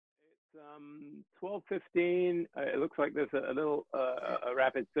12:15. It looks like there's a little a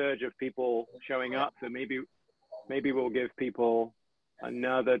rapid surge of people showing up. So maybe we'll give people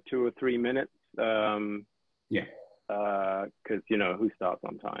another 2 or 3 minutes. Yeah. Because who starts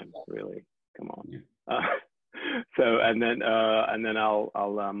on time, really? Come on. Yeah. So and then I'll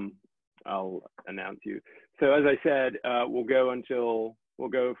announce you. So as I said, we'll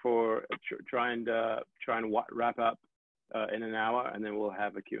go for try and wrap up in an hour, and then we'll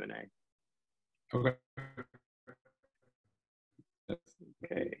have a Q&A. Okay.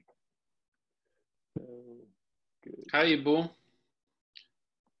 Okay. So, good. Hi, Ibu.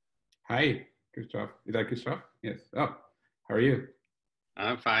 Hi, Christoph. Is that Christoph? Yes. Oh, how are you?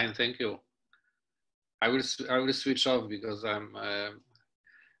 I'm fine, thank you. I will switch off because I'm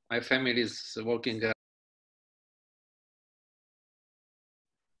my family is working.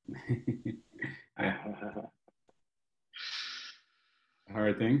 How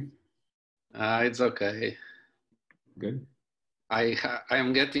are things? It's okay. Good. I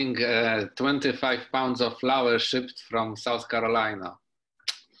am getting 25 pounds of flour shipped from South Carolina.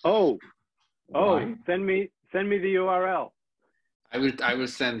 Oh, Why? send me the URL. I will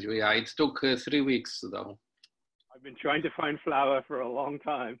send you. Yeah, it took 3 weeks though. I've been trying to find flour for a long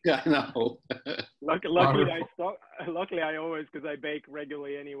time. Yeah, I know. Luckily, I always, because I bake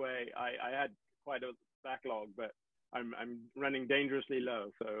regularly anyway. I had quite a backlog, but I'm running dangerously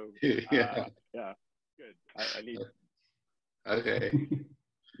low. So yeah, good. I need. Okay.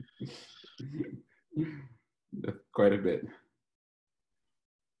 That's quite a bit.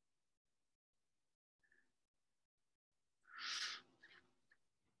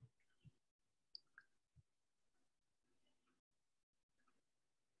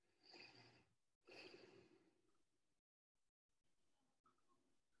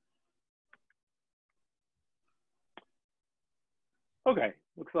 Okay,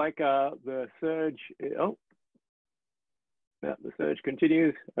 looks like the surge. Oh, yeah, the surge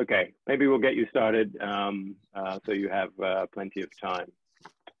continues. Okay, maybe we'll get you started so you have plenty of time.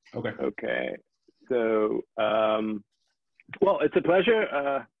 Okay. Okay, so well, it's a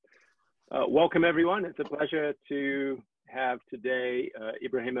pleasure. Welcome everyone. It's a pleasure to have today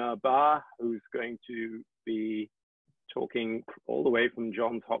Ibrahima Ba, who's going to be talking all the way from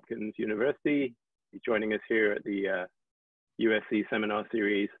Johns Hopkins University. He's joining us here at the USC seminar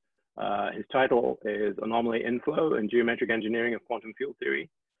series. His title is Anomaly Inflow and Geometric Engineering of Quantum Field Theory.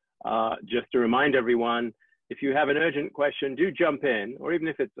 Just to remind everyone, if you have an urgent question, do jump in, or even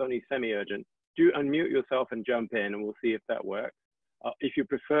if it's only semi-urgent, do unmute yourself and jump in, and we'll see if that works. If you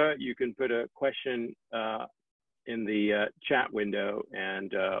prefer, you can put a question in the chat window,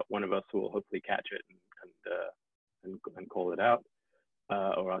 and one of us will hopefully catch it and call it out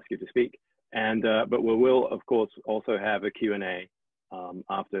or ask you to speak. And but we will, of course, also have a Q&A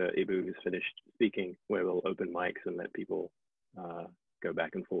after Ibu has finished speaking, where we'll open mics and let people go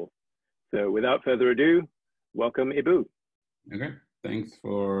back and forth. So without further ado, welcome Ibu. Okay, thanks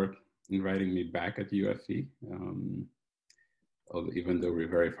for inviting me back at USC, even though we're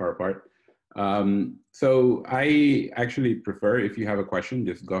very far apart. So I actually prefer, if you have a question,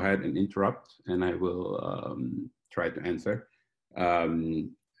 just go ahead and interrupt and I will try to answer.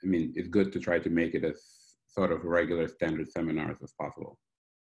 I mean, it's good to try to make it as sort of regular standard seminars as possible.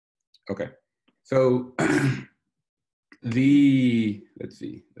 Okay, so let's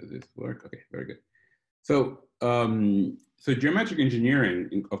see, does this work? Okay, very good. So, so geometric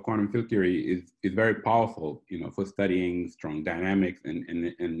engineering of quantum field theory is very powerful, for studying strong dynamics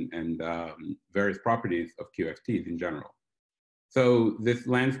and various properties of QFTs in general. So this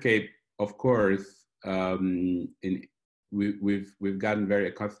landscape, of course, we've gotten very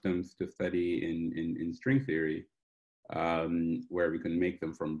accustomed to study in string theory, where we can make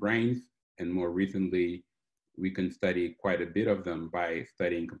them from branes, and more recently, we can study quite a bit of them by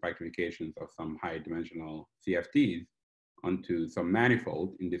studying compactifications of some high dimensional CFTs onto some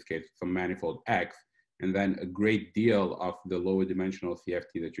manifold, in this case, some manifold X, and then a great deal of the lower dimensional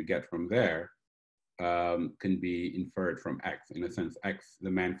CFT that you get from there can be inferred from X. In a sense, X, the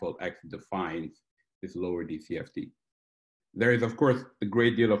manifold X defines this lower D CFT. There is, of course, a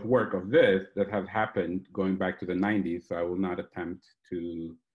great deal of work of this that has happened going back to the 90s, so I will not attempt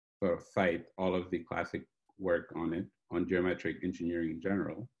to sort of cite all of the classic work on it, on geometric engineering in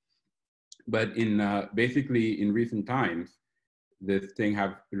general. But basically in recent times, this thing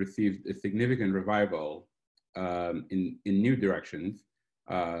have received a significant revival in new directions,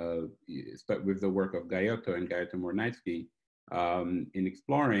 start with the work of Gaiotto and Gaiotto-Mornitsky in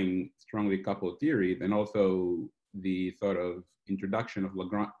exploring strongly coupled theories, and also the sort of introduction of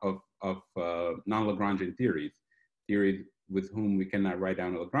non-Lagrangian theories with whom we cannot write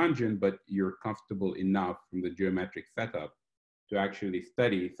down a Lagrangian, but you're comfortable enough from the geometric setup to actually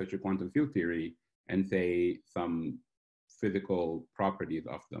study such a quantum field theory and say some physical properties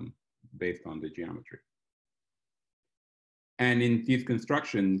of them based on the geometry. And in these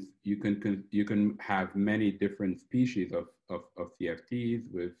constructions, you can have many different species of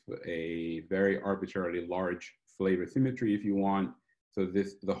CFTs with a very arbitrarily large flavor symmetry if you want. So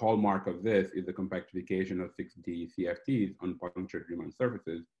the hallmark of this is the compactification of 6D CFTs on punctured Riemann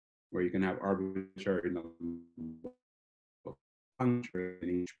surfaces, where you can have arbitrary number of punctures,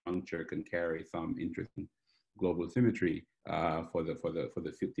 and each puncture can carry some interesting global symmetry for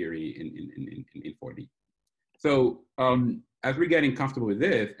the field theory in 4D. So as we're getting comfortable with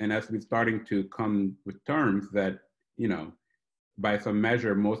this, and as we're starting to come with terms that, you know, by some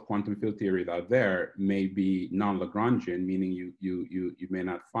measure, most quantum field theories out there may be non-Lagrangian, meaning you may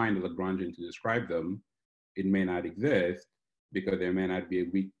not find a Lagrangian to describe them. It may not exist because there may not be a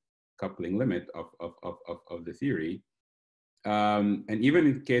weak coupling limit of the theory. And even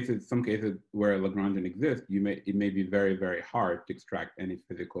in some cases where a Lagrangian exists, it may be very, very hard to extract any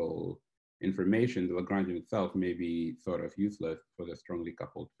physical information. The Lagrangian itself may be sort of useless for the strongly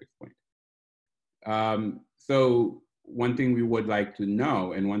coupled fixed point. So one thing we would like to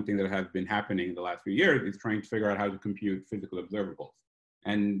know, and one thing that has been happening in the last few years, is trying to figure out how to compute physical observables.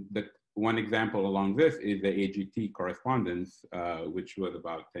 And the one example along this is the AGT correspondence, which was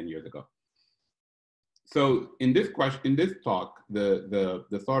about 10 years ago. So in this talk, the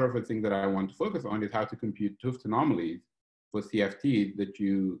sort of a thing that I want to focus on is how to compute 't Hooft anomalies for CFTs that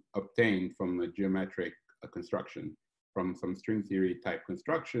you obtain from a geometric construction, from some string theory type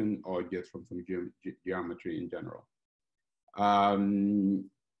construction, or just from some geometry in general.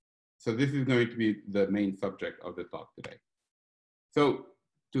 So this is going to be the main subject of the talk today. So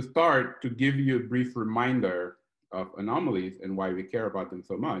to start, to give you a brief reminder of anomalies and why we care about them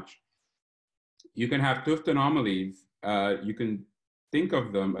so much, you can have 't Hooft anomalies. You can think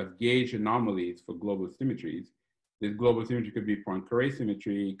of them as gauge anomalies for global symmetries. This global symmetry could be Poincare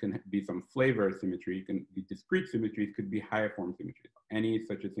symmetry, can be some flavor symmetry, can be discrete symmetries, could be higher form symmetries. Any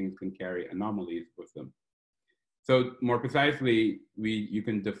such a things can carry anomalies with them. So more precisely, you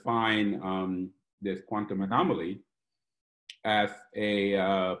can define this quantum anomaly as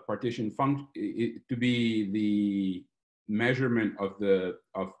a partition function to be the measurement of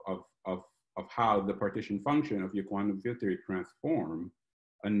how the partition function of your quantum field theory transform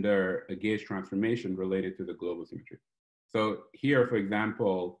under a gauge transformation related to the global symmetry. So here, for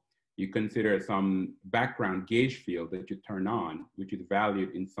example, you consider some background gauge field that you turn on, which is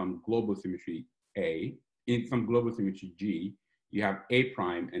valued in some global symmetry A. In some global symmetry G, you have A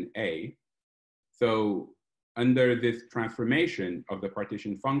prime and A. So under this transformation of the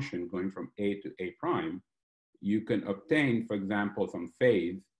partition function going from A to A prime, you can obtain, for example, some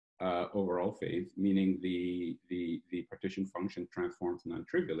phase, overall phase, meaning the partition function transforms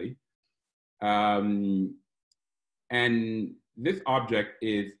non-trivially. And this object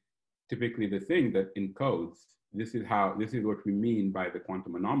is typically the thing that encodes. This is what we mean by the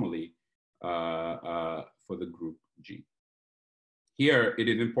quantum anomaly for the group G. Here, it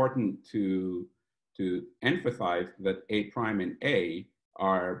is important to emphasize that A prime and A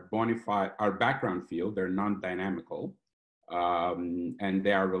are background field, they're non-dynamical, and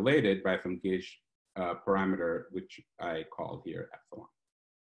they are related by some gauge parameter, which I call here epsilon.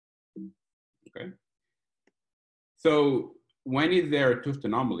 Okay. So when is there a 't Hooft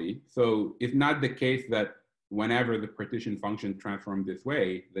anomaly? So it's not the case that whenever the partition function transforms this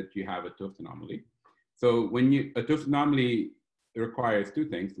way that you have a 't Hooft anomaly. So when a 't Hooft anomaly requires two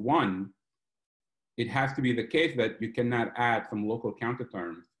things. One, it has to be the case that you cannot add some local counter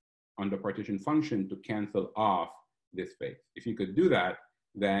terms on the partition function to cancel off this phase. If you could do that,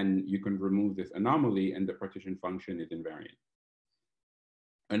 then you can remove this anomaly and the partition function is invariant.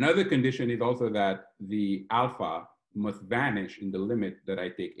 Another condition is also that the alpha must vanish in the limit that I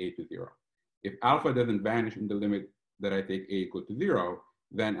take A to 0. If alpha doesn't vanish in the limit that I take A equal to 0,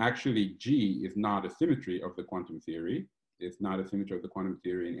 then actually G is not a symmetry of the quantum theory. It's not a symmetry of the quantum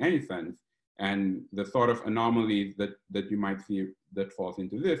theory in any sense. And the sort of anomalies that you might see that falls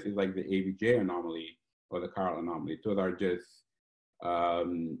into this is like the ABJ anomaly or the Carl anomaly. Those are just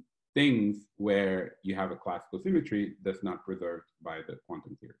things where you have a classical symmetry that's not preserved by the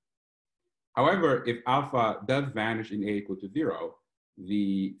quantum theory. However, if alpha does vanish in A equal to 0,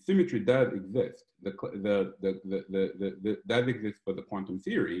 the symmetry does exist. Does exist for the quantum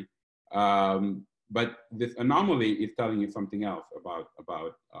theory, but this anomaly is telling you something else about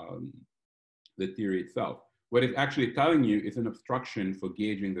the theory itself. What it's actually telling you is an obstruction for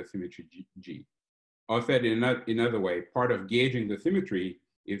gauging the symmetry G. or said in another way, part of gauging the symmetry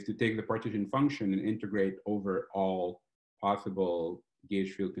is to take the partition function and integrate over all possible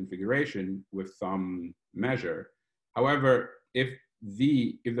gauge field configuration with some measure. However, if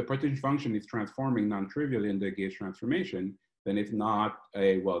the partition function is transforming non-trivially in the gauge transformation, then it's not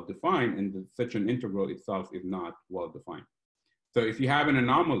a well-defined, and such an integral itself is not well-defined. So if you have an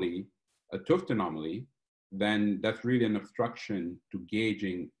anomaly, a 't Hooft anomaly, then that's really an obstruction to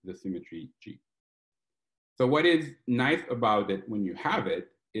gauging the symmetry G. So what is nice about it when you have it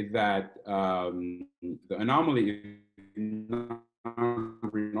is that the anomaly is not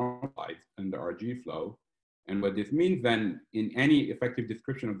normalized in the RG flow. And what this means then, in any effective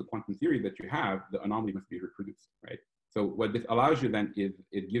description of the quantum theory that you have, the anomaly must be reproduced, right? So what this allows you then is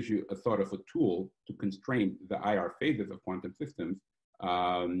it gives you a sort of a tool to constrain the IR phases of quantum systems.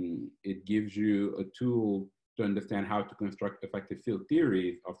 It gives you a tool to understand how to construct effective field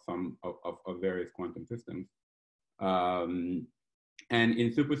theories of various quantum systems. And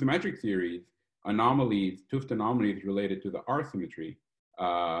in supersymmetric theories, anomalies, 't Hooft anomalies related to the R symmetry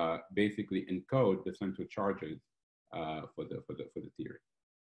basically encode the central charges for the theory.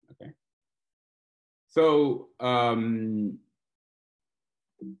 Okay. So from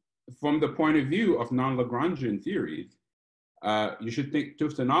the point of view of non-Lagrangian theories, you should think 't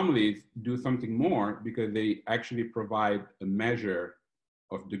Hooft anomalies do something more because they actually provide a measure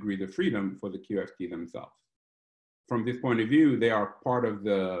of degrees of freedom for the QFT themselves. From this point of view, they are part of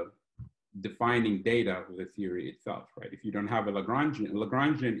the defining data of the theory itself, right? If you don't have a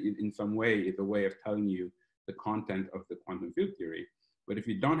Lagrangian in some way is a way of telling you the content of the quantum field theory. But if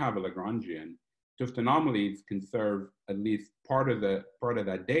you don't have a Lagrangian, 't Hooft anomalies can serve at least part of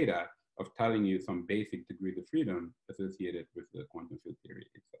that data of telling you some basic degrees of freedom associated with the quantum field theory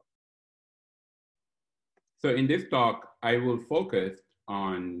itself. So in this talk, I will focus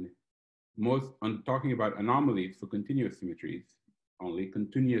on talking about anomalies for continuous symmetries, only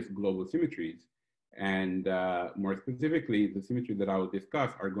continuous global symmetries. And more specifically, the symmetries that I will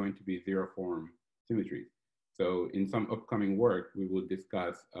discuss are going to be zero form symmetries. So in some upcoming work, we will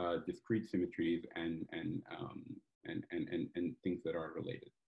discuss discrete symmetries and things that are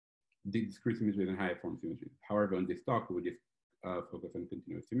related. The discrete symmetries and higher form symmetries. However, on this talk, we will just focus on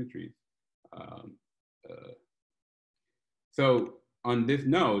continuous symmetries. So on this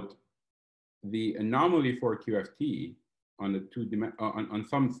note, the anomaly for QFT on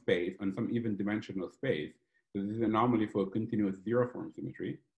some space, on some even dimensional space, so this is an anomaly for continuous zero form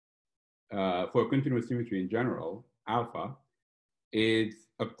symmetry. For continuous symmetry in general, alpha, is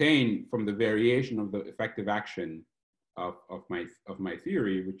obtained from the variation of the effective action of my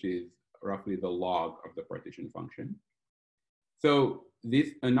theory, which is roughly the log of the partition function. So this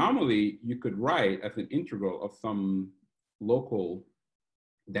anomaly you could write as an integral of some local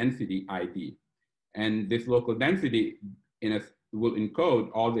density ID. And this local density will encode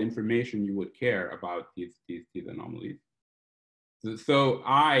all the information you would care about these anomalies. So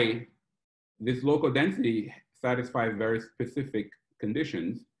this local density satisfies very specific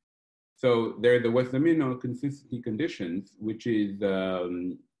conditions. So there are the Wess-Zumino consistency conditions, which is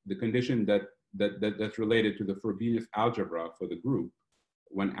the condition that's related to the Frobenius algebra for the group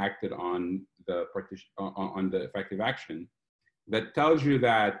when acted on the effective action, that tells you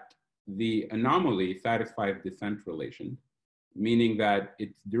that the anomaly satisfies descent relation, meaning that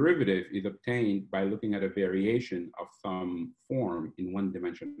its derivative is obtained by looking at a variation of some form in one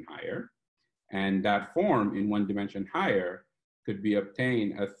dimension higher. And that form in one dimension higher could be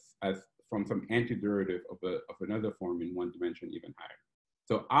obtained as from some antiderivative of another form in one dimension even higher.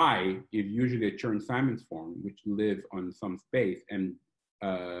 So I is usually a Chern-Simons form, which lives on some space and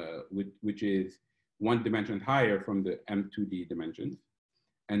which is one dimension higher from the M2D dimensions.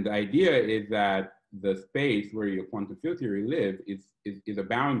 And the idea is that the space where your quantum field theory lives is a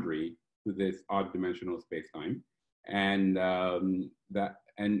boundary to this odd dimensional space-time. And the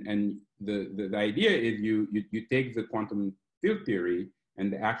idea is you take the quantum field theory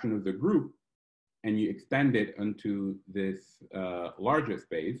and the action of the group, and you extend it onto this larger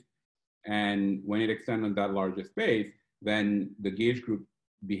space. And when it extends on that larger space, then the gauge group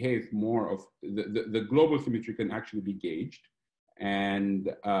behaves more of, the global symmetry can actually be gauged.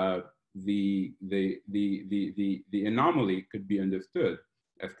 And the anomaly could be understood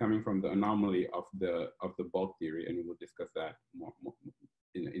as coming from the anomaly of the bulk theory, and we will discuss that more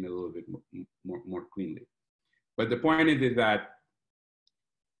in a little bit more cleanly. But the point is that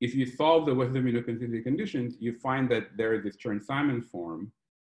if you solve the Wess-Zumino consistency conditions, you find that there is this Chern-Simons form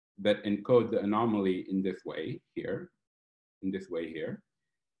that encodes the anomaly in this way here,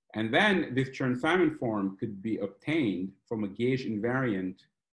 And then this Chern-Simons form could be obtained from a gauge invariant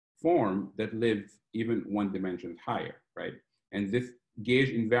form that lives even one dimension higher, right? And this gauge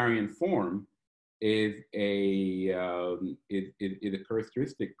invariant form is a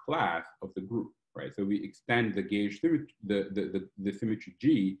characteristic class of the group, right? So we extend the gauge the symmetry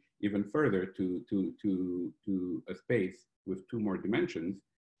G even further to a space with 2 more dimensions.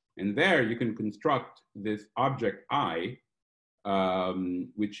 And there you can construct this object I,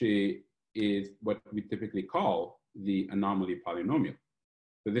 which is what we typically call the anomaly polynomial.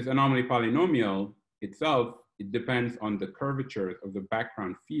 So this anomaly polynomial itself, it depends on the curvatures of the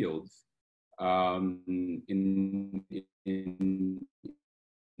background fields in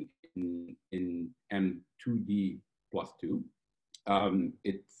M2D plus 2.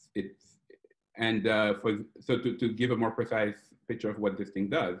 So to give a more precise picture of what this thing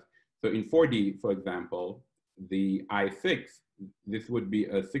does, so in 4D, for example, the I6, this would be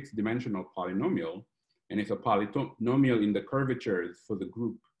a 6-dimensional polynomial, and it's a polynomial in the curvatures for the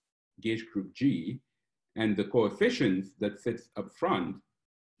group, gauge group G, and the coefficients that sits up front,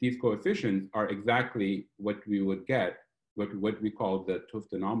 these coefficients are exactly what we would get, what we call the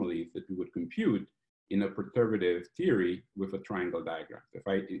Tooth anomalies that we would compute in a perturbative theory with a triangle diagram.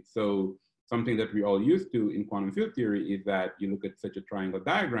 So something that we all used to in quantum field theory is that you look at such a triangle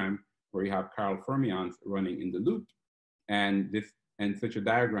diagram where you have chiral fermions running in the loop, and such a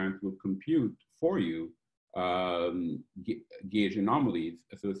diagram will compute for you gauge anomalies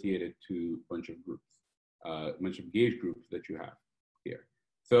associated to a bunch of groups, a bunch of gauge groups that you have here.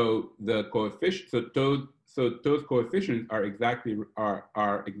 So the coefficient, so those coefficients are exactly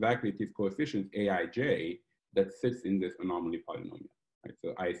these coefficients Aij that sits in this anomaly polynomial. Right?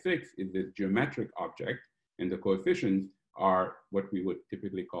 So I6 is this geometric object, and the coefficients are what we would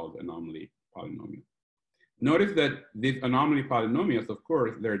typically call the anomaly polynomial. Notice that these anomaly polynomials, of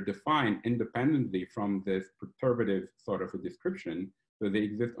course, they're defined independently from this perturbative sort of a description. So they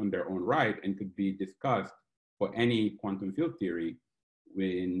exist on their own right and could be discussed for any quantum field theory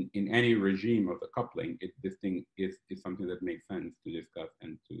in any regime of the coupling. This thing is something that makes sense to discuss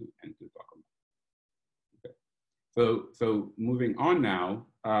and to talk about. Okay. So moving on now,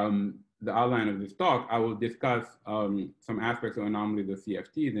 the outline of this talk, I will discuss some aspects of anomalies of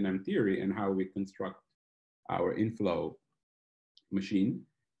CFTs in M theory and how we construct our inflow machine.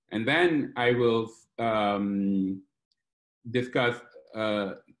 And then I will discuss,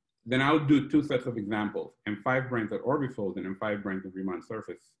 then I'll do 2 sets of examples, M5 branes at orbifold and M5 branes at Riemann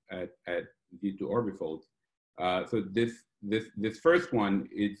surface at D2 orbifolds. So this first one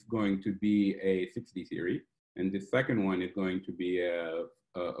is going to be a 6D theory, and this second one is going to be a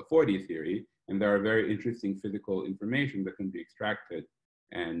 4D theory. And there are very interesting physical information that can be extracted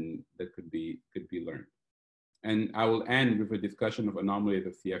and that could be learned. And I will end with a discussion of anomalies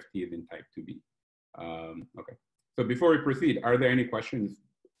of CFTs in type 2B. Okay, so before we proceed, are there any questions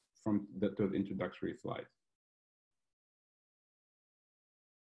from those introductory slides?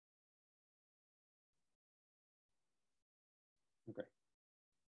 Okay.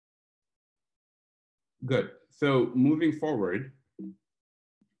 Good, so moving forward.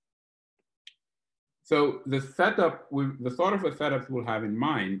 So the setup, the sort of a setup we'll have in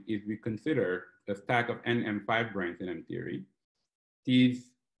mind is we consider a stack of n M5 branes in M theory.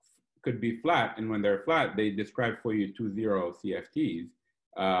 These could be flat, and when they're flat, they describe for you 2 zero CFTs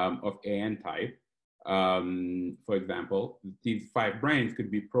of AN type. For example, these 5 branes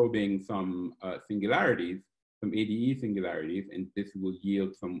could be probing some singularities, some ADE singularities, and this will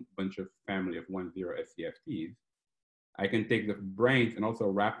yield some bunch of family of 1 0 SCFTs. I can take the branes and also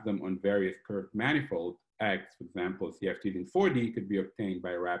wrap them on various curved manifolds X. For example, CFTs in 4D could be obtained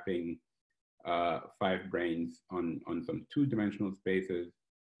by wrapping 5 branes on some 2-dimensional spaces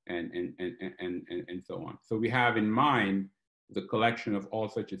and so on. So we have in mind the collection of all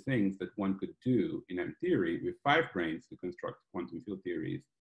such things that one could do in M theory with 5 branes to construct quantum field theories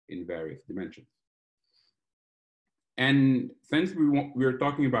in various dimensions. And since we're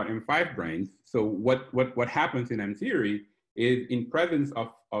talking about M5 branes, so what happens in M theory is in presence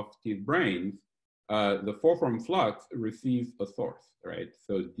of these branes, the 4-form flux receives a source, right?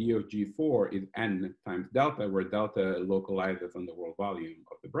 So D of G4 is n times delta, where delta localizes on the world volume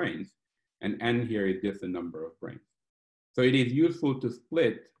of the branes, and n here is just the number of branes. So it is useful to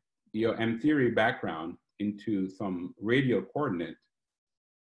split your M theory background into some radial coordinate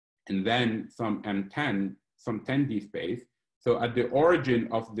and then some M10, some 10D space. So at the origin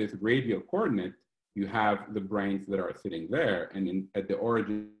of this radial coordinate, you have the branes that are sitting there, and at the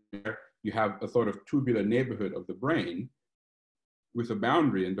origin there, you have a sort of tubular neighborhood of the brane with a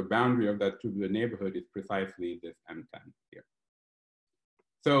boundary, and the boundary of that tubular neighborhood is precisely this M10 here.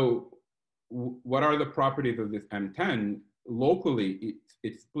 So what are the properties of this M10? locally,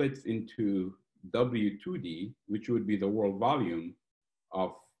 it splits into W2D, which would be the world volume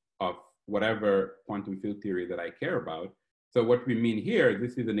of whatever quantum field theory that I care about. So what we mean here,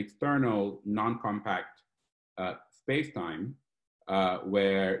 this is an external non-compact space-time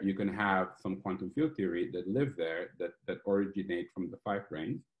where you can have some quantum field theory that live there, that originate from the 5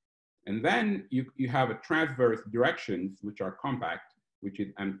 branes. And then you have a transverse directions, which are compact, which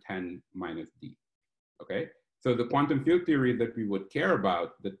is M10 minus D, okay? So the quantum field theory that we would care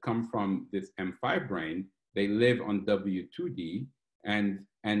about that come from this M5 brane, they live on W2D, and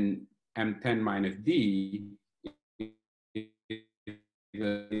M10 minus D is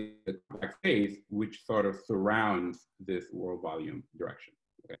the compact space which sort of surrounds this world volume direction,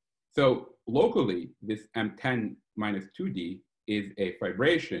 okay? So locally, this M10 minus 2D is a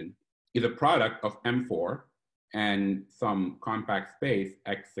fibration, is a product of M4 and some compact space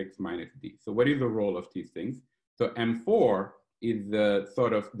X6 minus D. So what is the role of these things? So M4 is the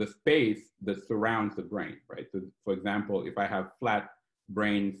sort of the space that surrounds the brane, right? So for example, if I have flat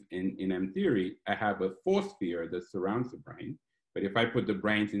branes in M theory, I have a force sphere that surrounds the brane. But if I put the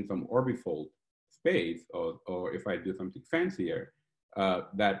branes in some orbifold space, or if I do something fancier,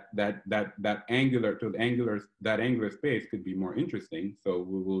 that angular space could be more interesting. So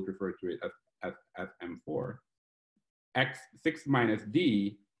we will refer to it as M4. X6 minus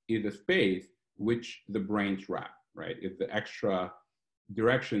D is a space which the branes wrap, right? It's the extra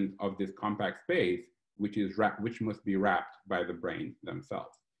directions of this compact space, which must be wrapped by the branes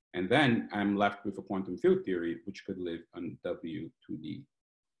themselves. And then I'm left with a quantum field theory, which could live on W2D.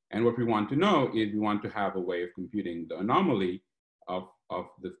 And what we want to know is we want to have a way of computing the anomaly of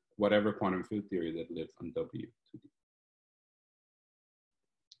this whatever quantum field theory that lives on W2D.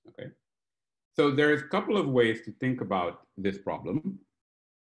 Okay. So there's a couple of ways to think about this problem.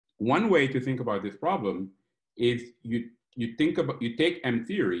 One way to think about this problem is you take M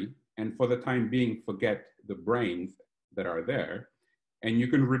theory and for the time being forget the branes that are there, and you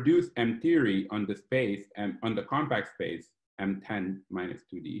can reduce M theory on the space and on the compact space M10 minus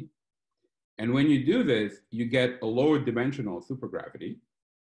 2D. And when you do this, you get a lower dimensional supergravity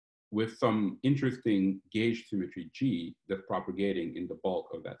with some interesting gauge symmetry G that's propagating in the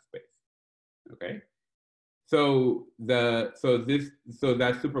bulk of that space. Okay, so that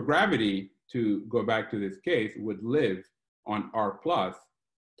supergravity, to go back to this case, would live on R plus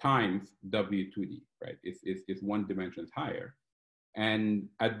times W2D, right? It's 1 dimension higher, and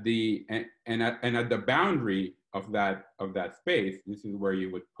at the boundary of that space, this is where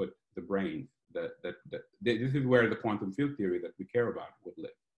you would put the branes. This is where the quantum field theory that we care about would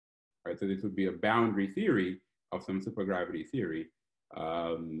live, right? So this would be a boundary theory of some supergravity theory.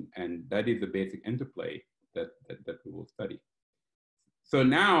 And that is the basic interplay that we will study. So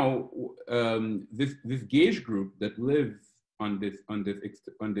now this gauge group that lives on this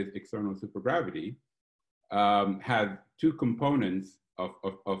external supergravity has two components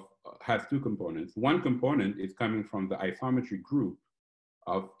has two components. One component is coming from the isometry group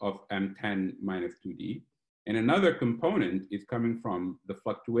of M10 minus 2D, and another component is coming from the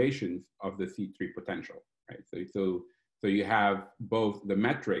fluctuations of the C3 potential, right? So you have both the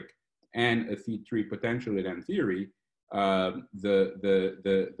metric and a C3 potential in M theory. The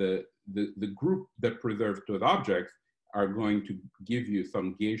group that preserves those objects are going to give you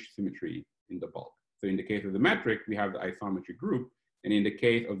some gauge symmetry in the bulk. So in the case of the metric, we have the isometry group. And in the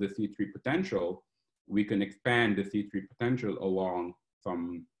case of the C3 potential, we can expand the C3 potential along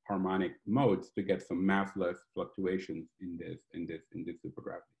some harmonic modes to get some massless fluctuations in this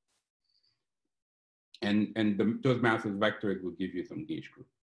supergravity. And those massless vectors will give you some gauge group.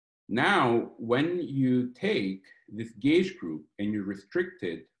 Now, when you take this gauge group and you restrict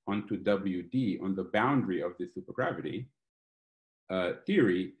it onto WD on the boundary of this supergravity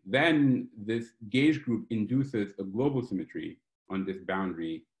theory, then this gauge group induces a global symmetry on this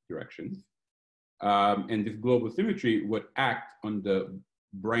boundary directions. And this global symmetry would act on the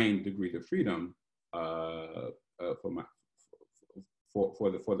brane degrees of freedom for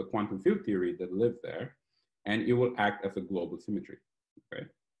the quantum field theory that lives there, and it will act as a global symmetry, okay?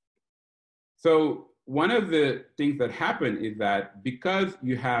 So one of the things that happen is that because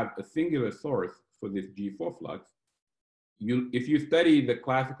you have a singular source for this G4 flux, if you study the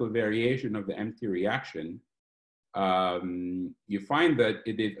classical variation of the M-T reaction, you find that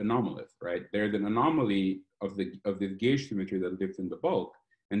it is anomalous, right? There's an anomaly of this gauge symmetry that lives in the bulk,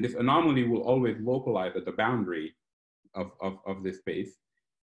 and this anomaly will always localize at the boundary of this space.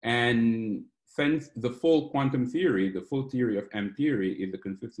 And since the full quantum theory, the full theory of M theory is a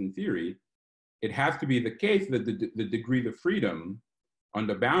consistent theory, it has to be the case that the degree of freedom on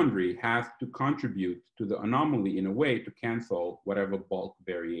the boundary has to contribute to the anomaly in a way to cancel whatever bulk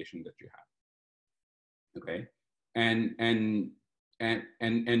variation that you have. Okay, and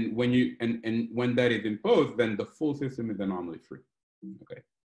when that is imposed, then the full system is anomaly free. Okay,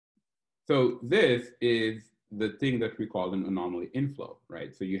 so this is the thing that we call an anomaly inflow,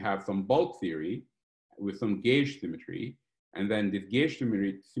 right? So you have some bulk theory with some gauge symmetry, and then this gauge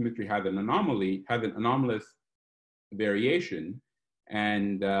symmetry has an anomaly, has an anomalous variation,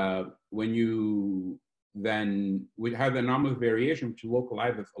 and when you then we have an anomalous variation which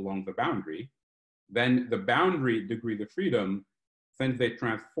localizes along the boundary, then the boundary degrees of freedom, since they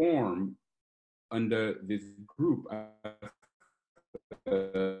transform under this group,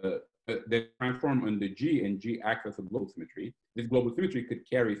 they transform under G, and G acts as a global symmetry. This global symmetry could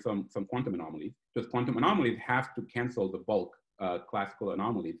carry some quantum anomalies, because quantum anomalies have to cancel the bulk classical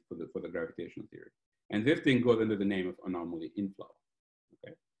anomalies for the gravitational theory. And this thing goes under the name of anomaly inflow.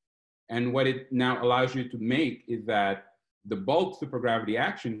 Okay, and what it now allows you to make is that the bulk supergravity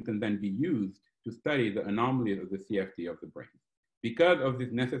action can then be used to study the anomalies of the CFT of the brane, because of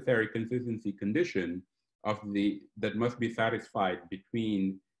this necessary consistency condition that must be satisfied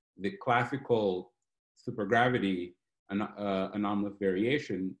between the classical supergravity anomalous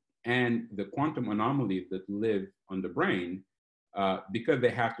variation and the quantum anomalies that live on the brane. Because they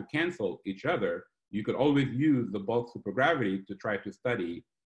have to cancel each other, you could always use the bulk supergravity to try to study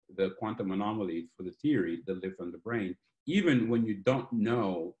the quantum anomalies for the theory that lives on the brane, even when you don't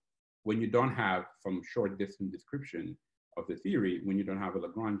know, when you don't have some short distance description of the theory, when you don't have a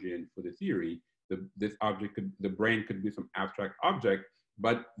Lagrangian for the theory, the brane could be some abstract object,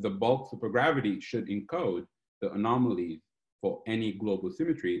 but the bulk supergravity should encode the anomalies for any global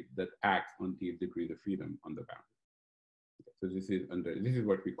symmetry that acts on these degrees of freedom on the boundary. So this is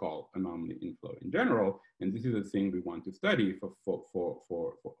what we call anomaly inflow in general, and this is a thing we want to study for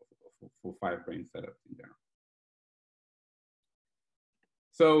 5-brane setups in general.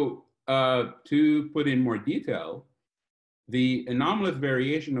 So to put in more detail, the anomalous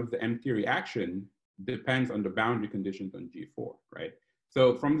variation of the M theory action depends on the boundary conditions on G4, right?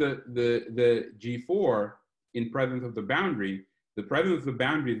 So from the G4 in presence of the boundary, the presence of the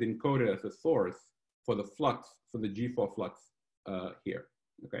boundary is encoded as a source for the flux, for the G4 flux here,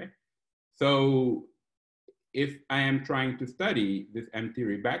 okay? So if I am trying to study this M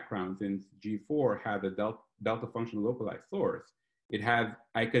theory background, since G4 has a delta function localized source, it has,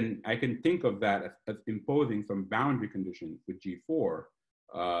 I can think of that as imposing some boundary conditions with G4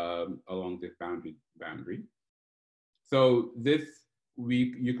 along this boundary. So this,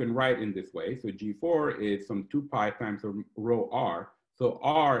 you can write in this way. So G4 is some 2 pi times rho R. So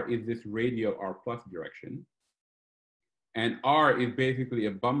R is this radial R plus direction. And R is basically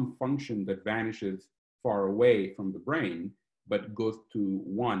a bump function that vanishes far away from the brane, but goes to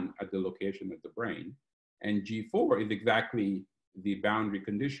 1 at the location of the brane. And G4 is exactly the boundary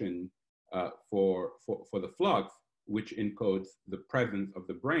condition for the flux, which encodes the presence of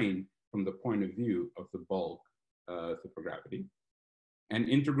the brane from the point of view of the bulk supergravity. And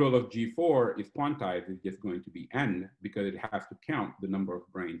integral of G4 is quantized, is just going to be n, because it has to count the number of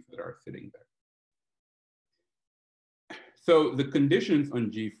branes that are sitting there. So the conditions on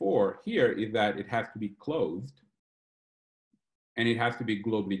G4 here is that it has to be closed, and it has to be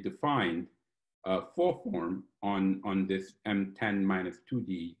globally defined 4-form on this M10 minus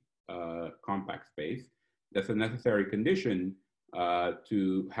 2D compact space. That's a necessary condition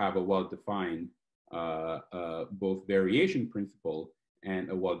to have a well-defined both variation principle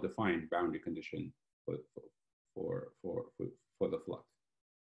and a well-defined boundary condition for the flux.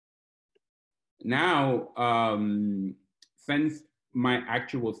 Now, since my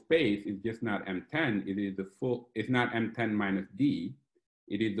actual space is just not M10, it is the full, it's not M10 minus D,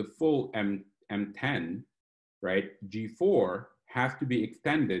 it is the full M10, right? G4 has to be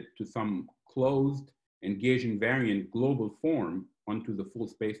extended to some closed engaged invariant global form onto the full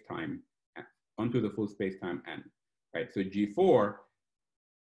space-time, N, right? So G4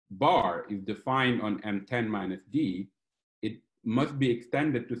 bar is defined on M10 minus D. It must be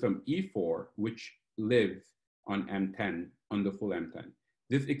extended to some E4, which lives on M10, on the full M10.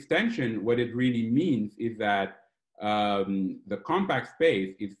 This extension, what it really means is that the compact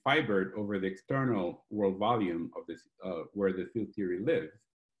space is fibered over the external world volume of this, where the field theory lives.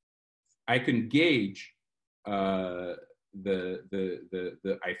 I can gauge the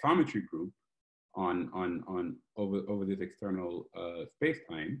isometry group over this external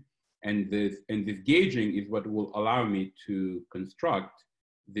space-time, and this gauging is what will allow me to construct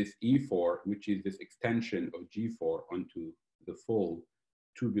this E4, which is this extension of G4 onto the full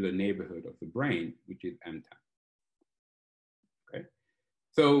tubular neighborhood of the brane, which is M10. Okay,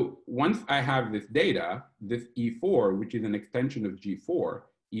 So once I have this data, this E4, which is an extension of G4,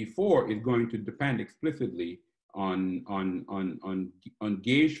 E4 is going to depend explicitly on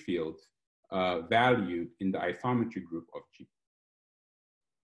gauge fields valued in the isometry group of G.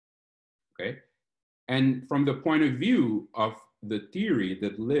 Okay, and from the point of view of the theory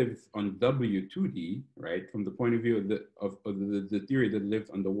that lives on W2D, right? From the point of view of the theory that lives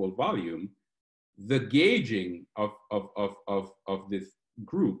on the world volume, the gauging of this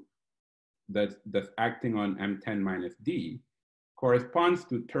group that's acting on M10 minus D corresponds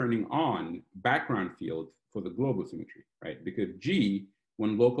to turning on background fields for the global symmetry, right? Because G,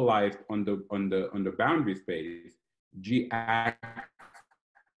 when localized on the boundary space, G acts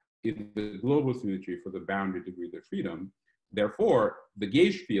is the global symmetry for the boundary degrees of freedom. Therefore, the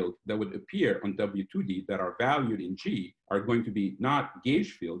gauge fields that would appear on W2D that are valued in G are going to be not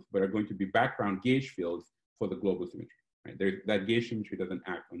gauge fields, but are going to be background gauge fields for the global symmetry. Right? That gauge symmetry doesn't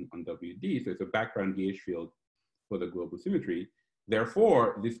act on WD, so it's a background gauge field for the global symmetry.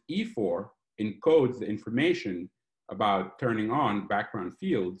 Therefore, this E4 encodes the information about turning on background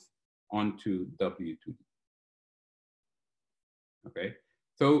fields onto W2D. Okay,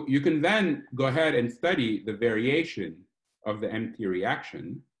 so you can then go ahead and study the variation of the empty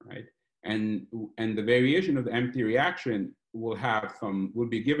reaction, right? And the variation of the empty reaction will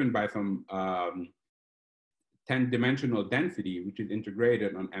be given by some 10-dimensional density, which is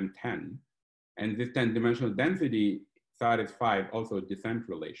integrated on M10. And this 10-dimensional density satisfies also descent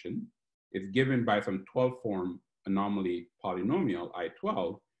relation. It's given by some 12-form anomaly polynomial,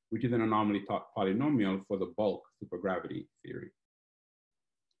 I12, which is an anomaly polynomial for the bulk supergravity theory.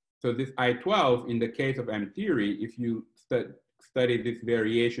 So this I12, in the case of M theory, if you study this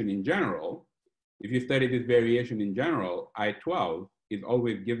variation in general, I12 is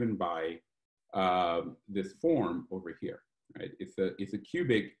always given by this form over here, right? It's a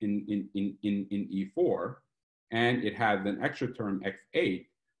cubic in E4, and it has an extra term X8,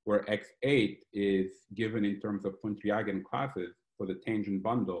 where X8 is given in terms of Pontryagin classes for the tangent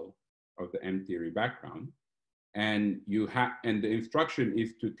bundle of the M theory background. And the instruction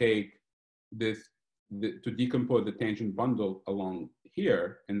is to take this, to decompose the tangent bundle along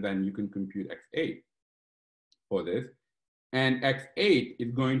here, and then you can compute X8 for this. And X8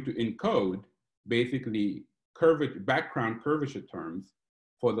 is going to encode basically background curvature terms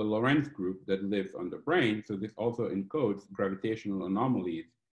for the Lorentz group that lives on the brane. So this also encodes gravitational anomalies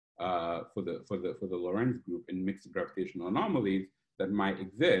for the Lorentz group and mixed gravitational anomalies that might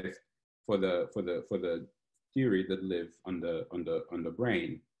exist for the theory that lives on the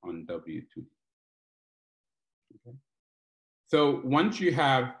brane on W2. Okay. So once you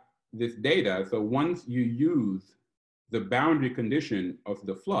have this data, so once you use the boundary condition of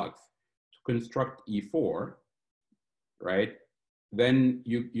the flux to construct E4, right? Then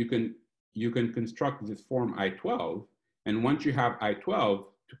you can construct this form I12, and once you have I12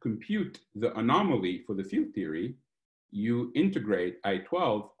 to compute the anomaly for the field theory, you integrate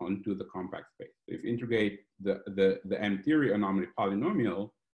I12 onto the compact space. If you integrate the M theory anomaly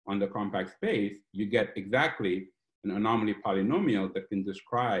polynomial on the compact space, you get exactly an anomaly polynomial that can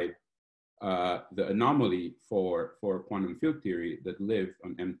describe the anomaly for quantum field theory that lives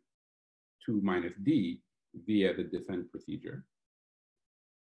on M2 minus D via the descent procedure.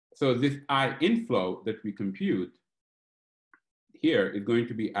 So this I inflow that we compute here is going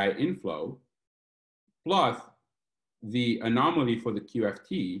to be I inflow plus the anomaly for the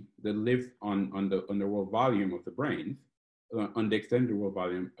QFT that lives on the world volume of the branes, on the extended world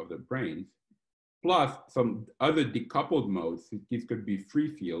volume of the branes, plus some other decoupled modes. These could be free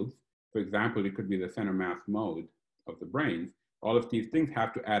fields. For example, it could be the center mass mode of the branes. All of these things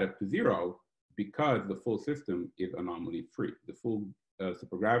have to add up to 0 because the full system is anomaly free. The full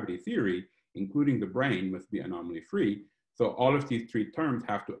supergravity theory, including the brane, must be anomaly free. So all of these three terms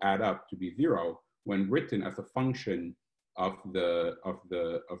have to add up to be 0 when written as a function of the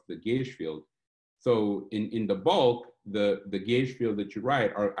gauge field. So in the bulk, the gauge field that you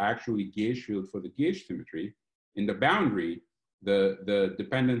write are actually gauge fields for the gauge symmetry. In the boundary, the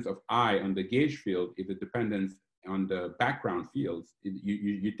dependence of I on the gauge field is a dependence on the background fields.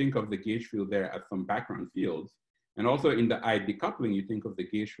 You think of the gauge field there as some background fields. And also in the I decoupling, you think of the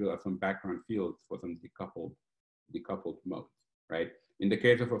gauge field as some background fields for some decoupled modes, right? In the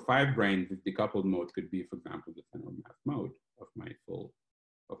case of a 5-brane, this decoupled mode could be, for example, the center mass mode of my full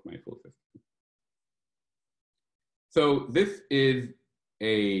system. So this is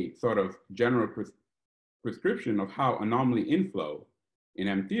a sort of general prescription of how anomaly inflow in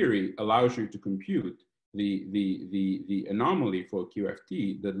M theory allows you to compute the anomaly for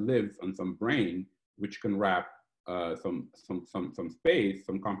QFT that lives on some brane, which can wrap some space,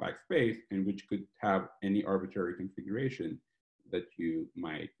 some compact space, and which could have any arbitrary configuration that you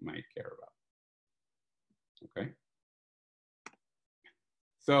might care about. Okay.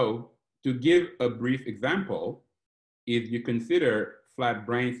 So to give a brief example, if you consider flat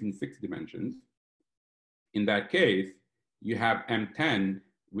branes in 6 dimensions, in that case, you have M10,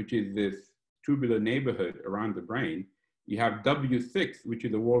 which is this tubular neighborhood around the brane. You have W6, which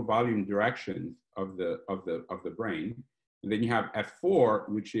is the wall volume directions of the brane. And then you have F4,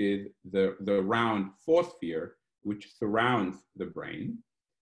 which is the round force sphere, which surrounds the brane.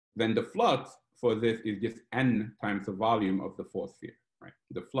 Then the flux for this is just N times the volume of the force sphere, right?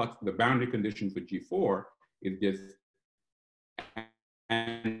 The flux, the boundary condition for G4 is just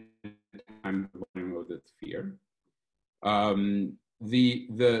N times the volume of the sphere.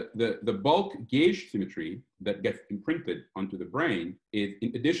 The bulk gauge symmetry that gets imprinted onto the brane is,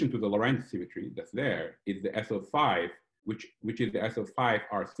 in addition to the Lorentz symmetry that's there, is the SO5, which is the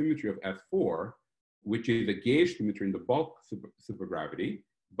SO5R symmetry of S4, which is the gauge symmetry in the bulk supergravity,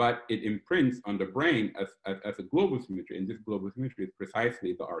 but it imprints on the brane as a global symmetry, and this global symmetry is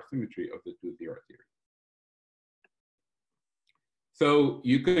precisely the R symmetry of the 2-0 theory. So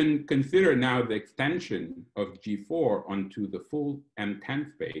you can consider now the extension of G4 onto the full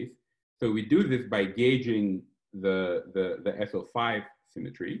M10 space. So we do this by gauging the SO5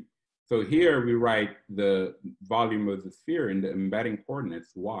 symmetry. So here we write the volume of the sphere in the embedding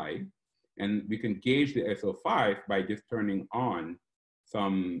coordinates y, and we can gauge the SO5 by just turning on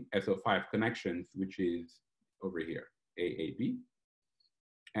some SO5 connections, which is over here, AAB.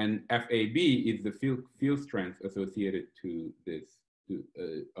 And FAB is the field strength associated to this,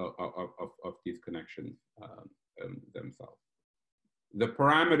 of these connections themselves. The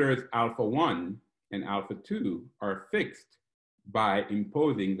parameters alpha 1 and alpha 2 are fixed by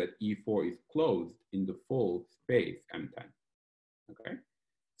imposing that E4 is closed in the full space M10, okay?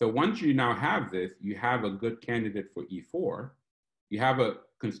 So once you now have this, you have a good candidate for E4, you have a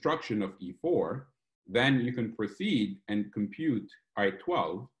construction of E4, then you can proceed and compute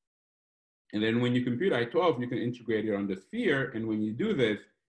I12. And then when you compute I12, you can integrate it on the sphere. And when you do this,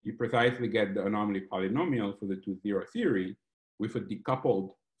 you precisely get the anomaly polynomial for the 2-0 theory with a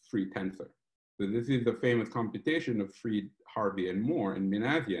decoupled free tensor. So this is the famous computation of Fried, Harvey, and Moore and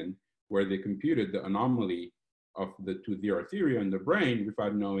Minassian, where they computed the anomaly of the 2-0 theory on the brane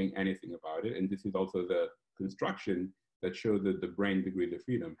without knowing anything about it. And this is also the construction that shows that the brane degrees of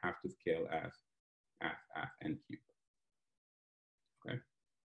freedom have to scale as n cubed. Okay.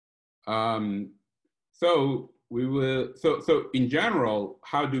 So we will. So in general,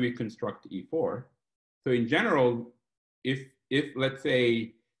 how do we construct E4? So in general, if let's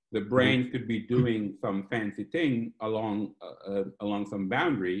say the brane could be doing some fancy thing along some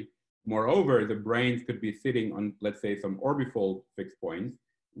boundary. Moreover, the branes could be sitting on, let's say, some orbifold fixed points,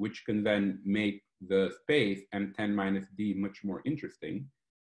 which can then make the space M10 minus D much more interesting.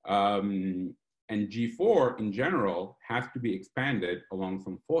 And G4 in general has to be expanded along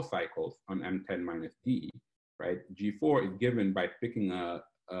some force cycles on M10 minus D, right? G4 is given by picking a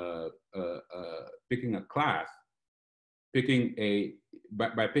class,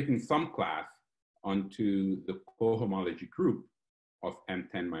 by picking some class onto the cohomology group of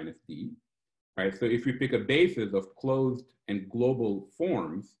M10 minus D, right? So if we pick a basis of closed and global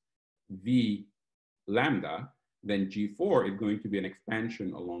forms, V lambda, then G4 is going to be an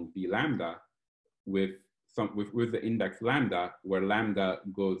expansion along V lambda with the index lambda, where lambda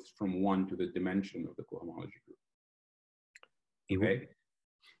goes from 1 to the dimension of the cohomology group. Okay,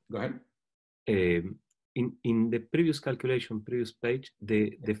 go ahead. In the previous calculation, previous page,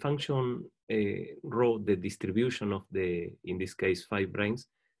 the function rho, the distribution of the, in this case, 5 branes,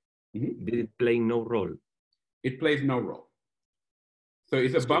 did it play no role? It plays no role. So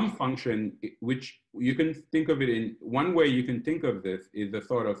it's a bump function, which you can think of it in, one way you can think of this is the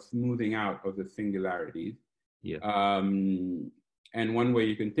sort of smoothing out of the singularities. Yeah. And one way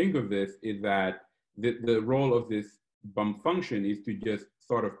you can think of this is that the role of this bump function is to just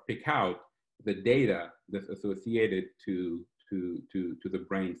sort of pick out the data that's associated to the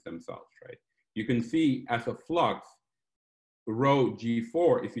branes themselves, right? You can see as a flux, rho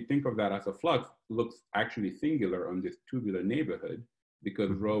G4, if you think of that as a flux, looks actually singular on this tubular neighborhood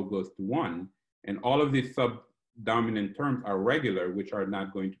because rho goes to 1, and all of these subdominant terms are regular, which are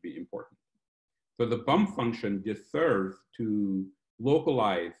not going to be important. So the bump function just serves to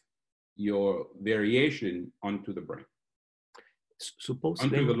localize your variation onto the brane. Suppose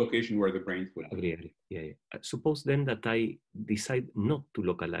onto then, the location where the branes would be. agree. Yeah. Suppose then that I decide not to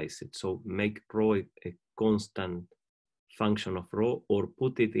localize it, so make rho a constant function of rho, or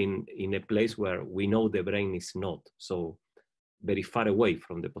put it in a place where we know the brane is not, so very far away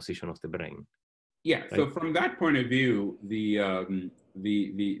from the position of the brane. Yeah. Right? So from that point of view, the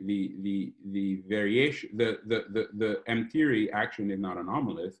variation, the M theory action is not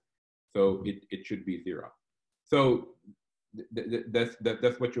anomalous, so it should be 0. So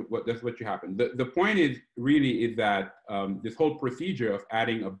that's what you happen. The point is really is that this whole procedure of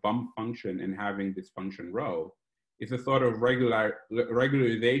adding a bump function and having this function rho is a sort of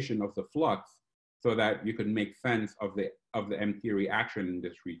regularization of the flux, so that you can make sense of the M theory action in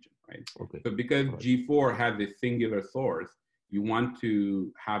this region, right? Okay. So because G4 has this singular source, you want to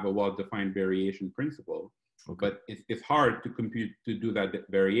have a well-defined variation principle. Okay. But it's hard to compute, to do that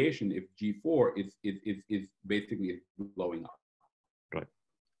variation if G4 is basically blowing up. Right.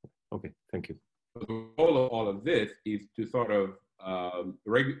 Okay. Thank you. So the goal of all of this is to sort of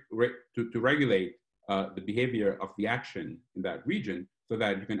regulate the behavior of the action in that region, so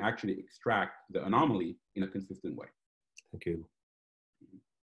that you can actually extract the anomaly in a consistent way. Thank you.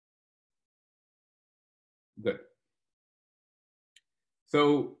 Good.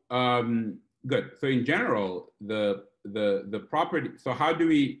 So good. So in general, the property. So how do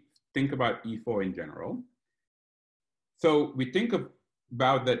we think about E4 in general? So we think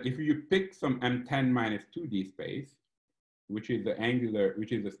about that if you pick some M10 minus 2D space, which is the angular,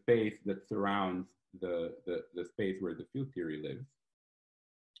 which is the space that surrounds the space where the field theory lives,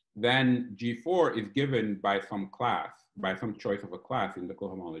 then G4 is given by some class, by some choice of a class in the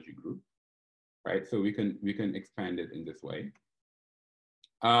cohomology group, right? So we can expand it in this way.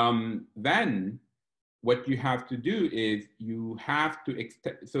 Then what you have to do is you have to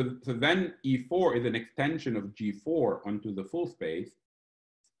extend, so then E4 is an extension of G4 onto the full space.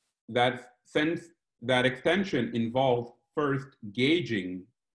 Since that extension involves first gauging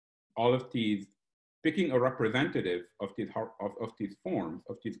all of these, picking a representative of these forms,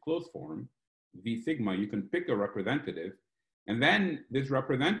 of these closed form, V sigma, you can pick a representative, and then this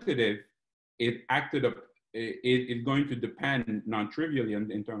representative is acted up, is going to depend non-trivially on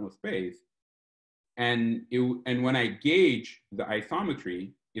the internal space. And when I gauge the isometry,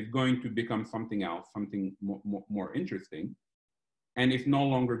 it's going to become something else, something more interesting, and it's no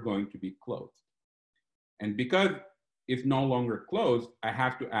longer going to be closed. And because it's no longer closed, I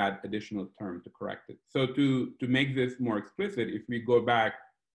have to add additional term to correct it. So to make this more explicit, if we go back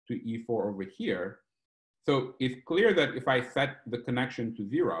to E4 over here, so it's clear that if I set the connection to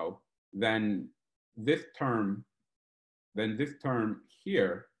 0, then this term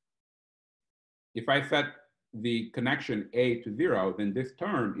here, if I set the connection A to 0, then this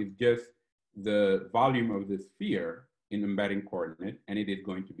term is just the volume of the sphere in embedding coordinate, and it is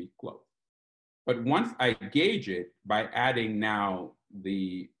going to be closed. But once I gauge it by adding now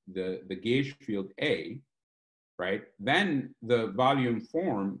the gauge field A, right, then the volume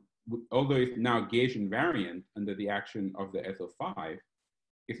form, although it's now gauge invariant under the action of the SO5,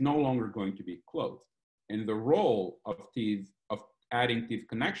 is no longer going to be closed. And the role of adding these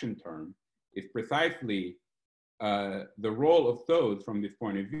connection terms is precisely the role of those from this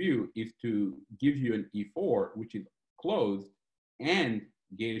point of view is to give you an E4 which is closed and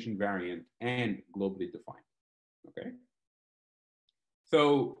gauge invariant and globally defined, okay?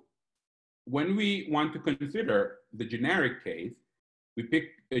 So when we want to consider the generic case, we pick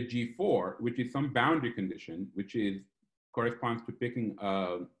a G4, which is some boundary condition, which corresponds to picking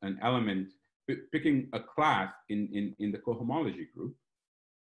an element, picking a class in the cohomology group.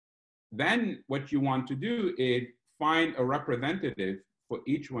 Then what you want to do is find a representative for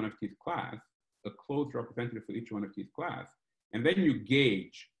each one of these class, a closed representative for each one of these class, and then you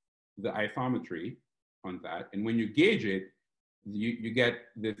gauge the isometry on that. And when you gauge it, you get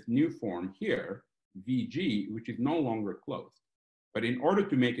this new form here, VG, which is no longer closed. But in order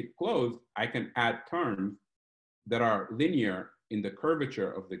to make it closed, I can add terms that are linear in the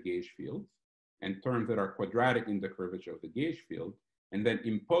curvature of the gauge fields and terms that are quadratic in the curvature of the gauge field, and then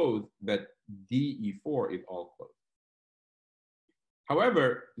impose that DE4 is all closed.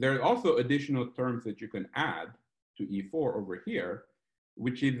 However, there are also additional terms that you can add to E4 over here,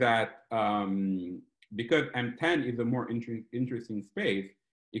 which is that because M10 is a more interesting space,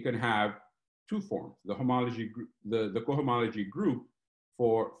 you can have two forms. The homology group, the cohomology group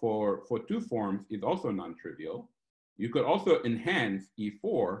for two forms is also non-trivial. You could also enhance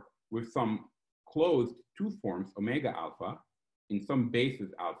E4 with some closed two forms, omega alpha, in some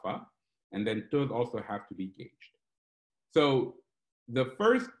basis alpha, and then those also have to be gauged. So the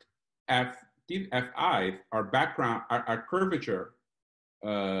first these FIs are background, are curvature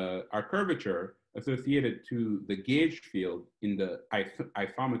associated to the gauge field in the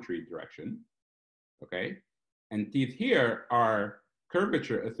isometry direction, okay? And these here are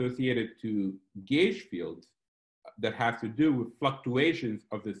curvature associated to gauge fields that have to do with fluctuations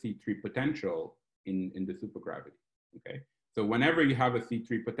of the C3 potential in the supergravity, okay? So whenever you have a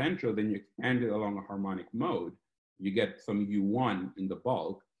C3 potential, then you expand it along a harmonic mode, you get some U1 in the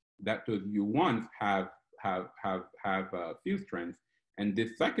bulk, that those U1s have field strengths, and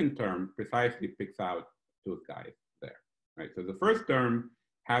this second term precisely picks out those guys there, right? So the first term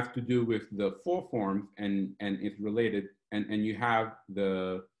has to do with the four forms and is related, and you have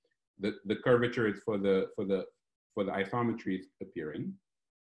the curvatures for the isometries appearing,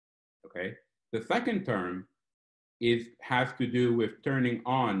 okay? The second term has to do with turning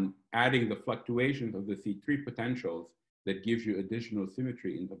on, adding the fluctuations of the C3 potentials that gives you additional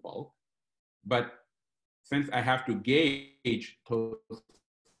symmetry in the bulk. But since I have to gauge those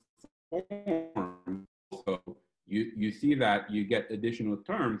forms, also, you see that you get additional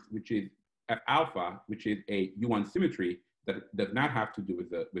terms, which is F alpha, which is a U1 symmetry that does not have to do with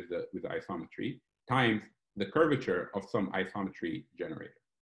the isometry, times the curvature of some isometry generator,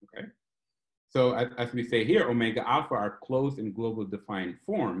 okay? So as we say here, omega alpha are closed and global defined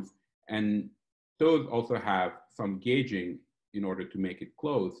forms, and those also have some gauging in order to make it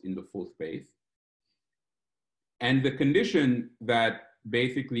closed in the full space. And the condition that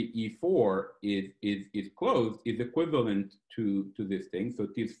basically E4 is closed is equivalent to this thing. So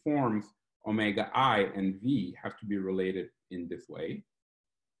these forms omega I and V have to be related in this way.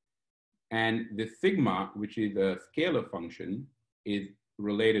 And the sigma, which is a scalar function, is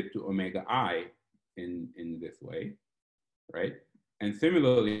related to omega I in this way, right? And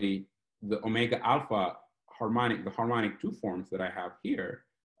similarly, the omega alpha harmonic, the harmonic two forms that I have here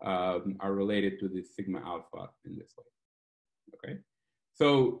are related to the sigma alpha in this way, okay?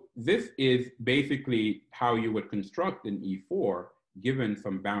 So this is basically how you would construct an E4 given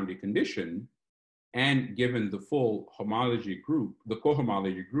some boundary condition and given the full homology group, the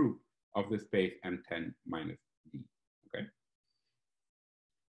cohomology group of the space M10 minus D, okay?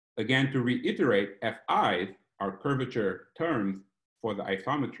 Again, to reiterate, Fi's are curvature terms for the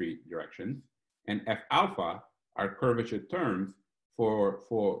isometry directions, and F alpha are curvature terms for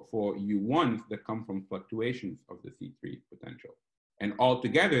U1s that come from fluctuations of the C3 potential. And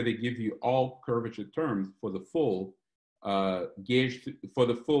altogether, they give you all curvature terms for the full gauge, for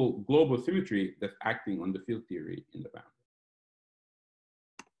the full global symmetry that's acting on the field theory in the boundary.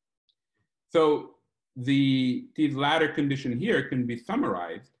 So these latter condition here can be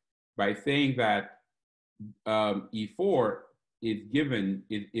summarized by saying that E4 is given,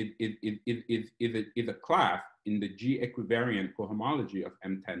 is a class in the G equivariant cohomology of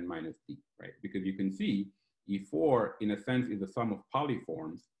M10 minus D, right? Because you can see E4 in a sense is the sum of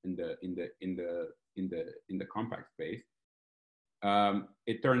polyforms in the compact space.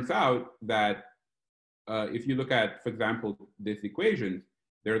 It turns out that if you look at, for example, this equation,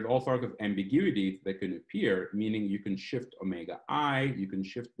 there's all sorts of ambiguities that can appear, meaning you can shift omega I, you can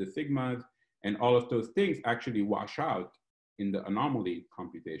shift the sigmas, and all of those things actually wash out in the anomaly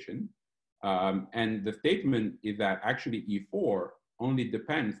computation. And the statement is that actually E4 only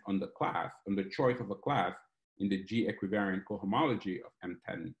depends on the class, on the choice of a class in the G equivariant cohomology of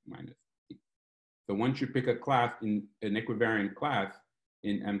M10 minus D. So once you pick a class in an equivariant class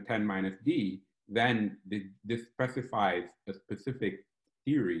in M10 minus D, then this specifies a specific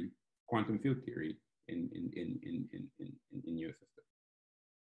theory, quantum field theory in your system.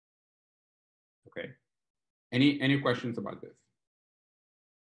 Okay. Any questions about this?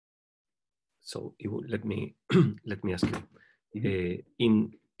 So let me ask you.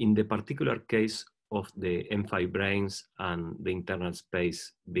 In the particular case of the M5 branes and the internal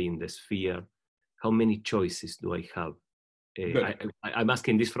space being the sphere, how many choices do I have? I'm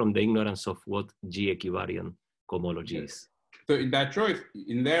asking this from the ignorance of what G equivariant cohomology is. So in that choice,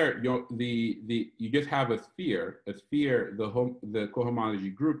 in there, you just have a sphere, the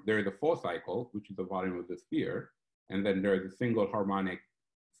cohomology group. There is a full cycle, which is the volume of the sphere, and then there is a single harmonic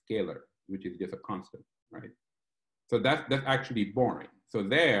scalar, which is just a constant, right? So that's actually boring. So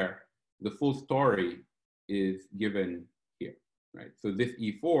there, the full story is given here, right? So this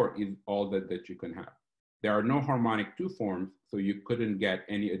E4 is all that you can have. There are no harmonic two forms, so you couldn't get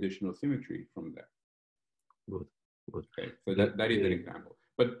any additional symmetry from there. Good. Okay, so that is an example.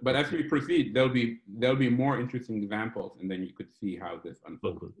 But as we proceed, there'll be more interesting examples, and then you could see how this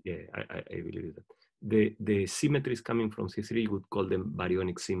unfolds. Good. Yeah, I believe that. The symmetries coming from C3, you would call them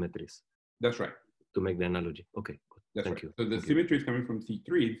baryonic symmetries. That's right. To make the analogy. Okay, good. That's Thank right. you. So the symmetries coming from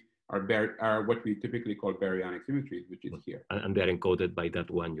C3s are what we typically call baryonic symmetries, which is here. And they are encoded by that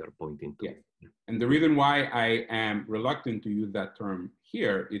one you're pointing to. Yeah. And the reason why I am reluctant to use that term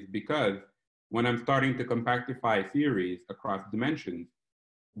here is because when I'm starting to compactify theories across dimensions,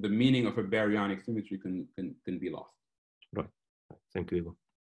 the meaning of a baryonic symmetry can be lost. Right. Thank you, Ivo.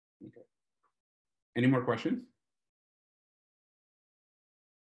 Okay. Any more questions?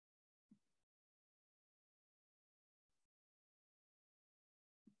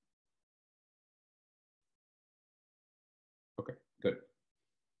 Okay, good.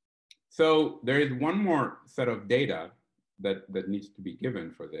 So there is one more set of data that needs to be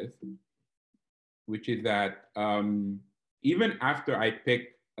given for this, which is that even after I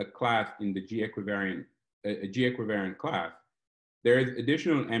pick a class in the a G-equivariant class, there is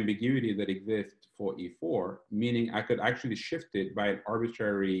additional ambiguity that exists for E4, meaning I could actually shift it by an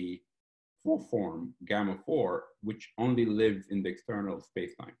arbitrary form, gamma 4, which only lives in the external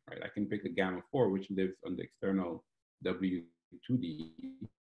spacetime, right? I can pick a gamma 4, which lives on the external W2D.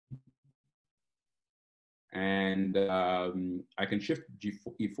 And I can shift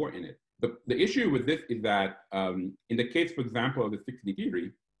E4 in it. The issue with this is that in the case, for example, of the 6D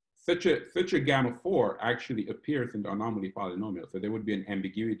theory, such a gamma 4 actually appears in the anomaly polynomial. So there would be an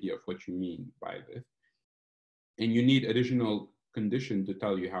ambiguity of what you mean by this. And you need additional condition to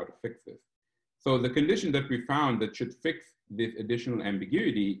tell you how to fix this. So the condition that we found that should fix this additional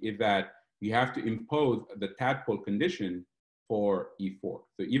ambiguity is that you have to impose the tadpole condition for E4.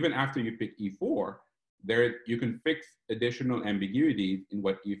 So even after you pick E4, you can fix additional ambiguities in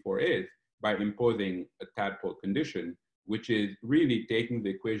what E4 is by imposing a tadpole condition, which is really taking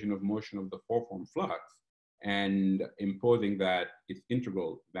the equation of motion of the four-form flux and imposing that its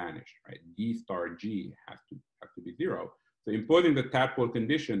integral vanished, right? D star G has to be 0. So imposing the tadpole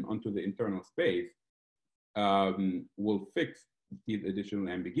condition onto the internal space will fix these additional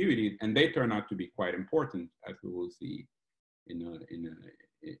ambiguities, and they turn out to be quite important, as we will see in a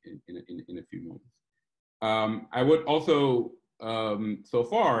few moments. I would also, so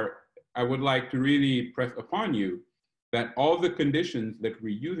far, I would like to really press upon you that all the conditions that we're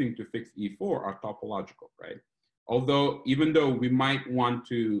using to fix E4 are topological, right? Although, even though we might want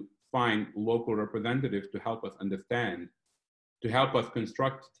to find local representatives to help us understand, to help us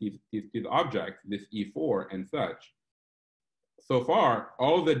construct these objects, this E4 and such, so far,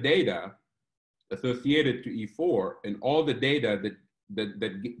 all the data associated to E4 and all the data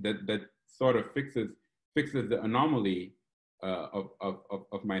that sort of fixes the anomaly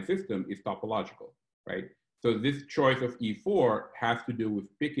of my system is topological, right? So this choice of E4 has to do with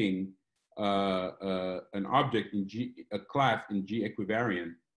picking an object in a class in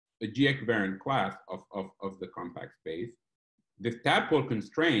G-equivariant, a G-equivariant class of the compact space. This tadpole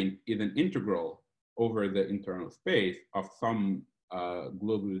constraint is an integral over the internal space of some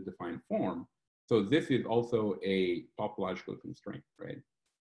globally defined form. So this is also a topological constraint, right?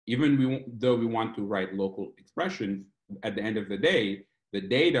 Even though we want to write local expressions, at the end of the day, the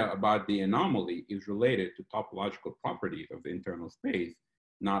data about the anomaly is related to topological properties of the internal space,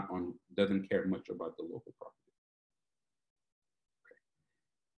 doesn't care much about the local properties. Okay.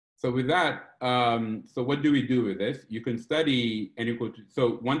 So with that, so what do we do with this? You can study n equal to,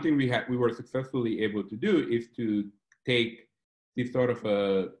 so one thing we were successfully able to do is to take this sort of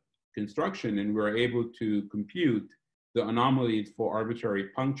a construction, and we were able to compute the anomalies for arbitrary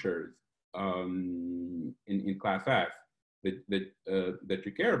punctures in class F that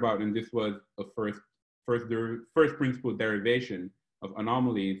you care about, and this was a first principle derivation of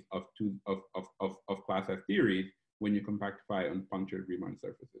anomalies of class F theories when you compactify on punctured Riemann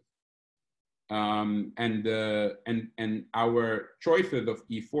surfaces. And our choices of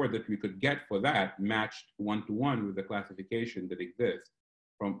E4 that we could get for that matched one-to-one with the classification that exists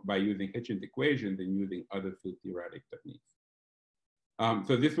by using Hitchin's equations and using other field theoretic techniques.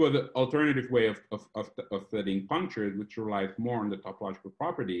 So this was an alternative way of studying punctures, which relies more on the topological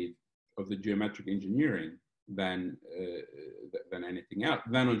properties of the geometric engineering than anything else,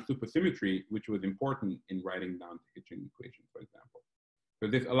 than on supersymmetry, which was important in writing down the Hitchin equation, for example. So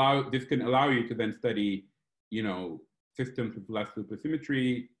this can allow you to then study, systems with less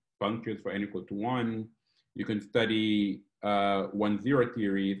supersymmetry, punctures for n equal to 1. You can study 1-0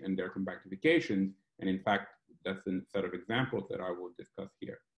 theories and their compactifications, and in fact, that's a set of examples that I will discuss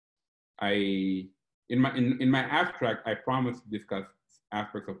here. In my abstract, I promised to discuss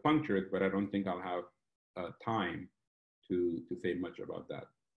aspects of punctures, but I don't think I'll have time to say much about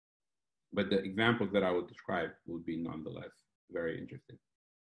that. But the examples that I will describe will be nonetheless very interesting,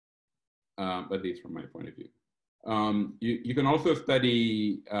 at least from my point of view. You can also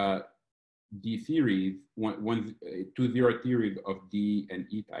study D series, 2-0 theories of D and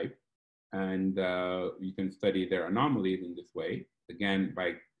E type. And you can study their anomalies in this way. Again,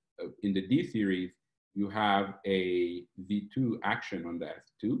 in the D series, you have a Z2 action on the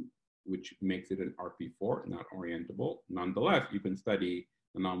S2. which makes it an RP4, not orientable. Nonetheless, you can study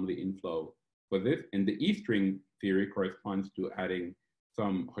anomaly inflow for this. And the E string theory corresponds to adding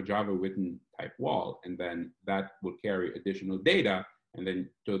some Hojava-Witten type wall, and then that will carry additional data, and then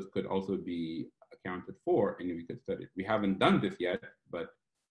those could also be accounted for, and we could study it. We haven't done this yet, but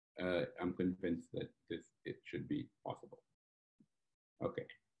I'm convinced that it should be possible. Okay,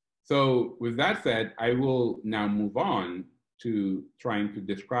 so with that said, I will now move on to trying to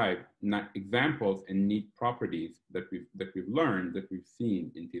describe examples and neat properties that we've learned, that we've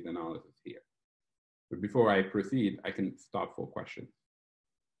seen in teeth analysis here. But before I proceed, I can stop for questions.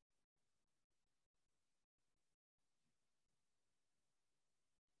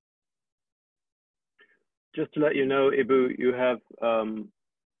 Just to let you know, Ibu, you have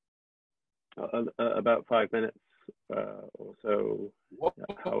about 5 minutes or so.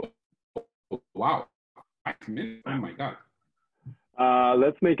 Wow, 5 minutes, oh my God.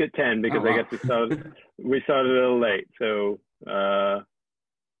 Let's make it 10 because I guess we started a little late. So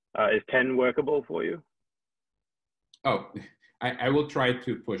is 10 workable for you? Oh, I will try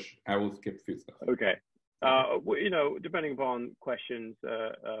to push. I will skip a few stuff. Okay. Well, you know, depending upon questions, we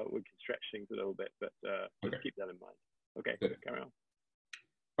can stretch things a little bit, but just keep that in mind. Okay, good. Carry on.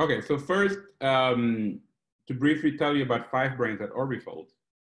 Okay, so first, to briefly tell you about 5 branes at orbifold.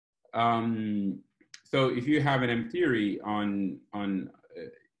 So if you have an M theory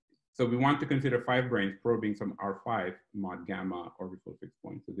so we want to consider 5 branes probing some R5 mod gamma orbifold fixed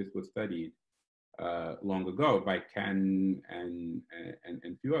point. So this was studied long ago by Ken and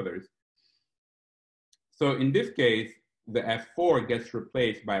a few others. So in this case, the F4 gets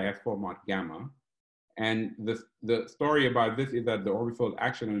replaced by F4 mod gamma. And the story about this is that the orbifold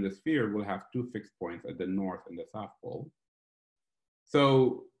action on the sphere will have 2 fixed points at the north and the south pole.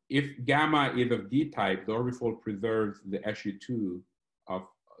 So if gamma is of D type, the orbifold preserves the SU2 of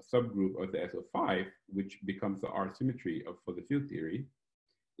a subgroup of the SO5, which becomes the R symmetry for the field theory.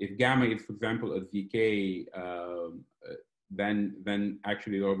 If gamma is, for example, a ZK, then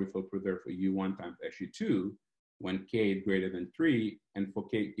actually the orbifold preserves for U1 times SU2 when K is greater than 3, and for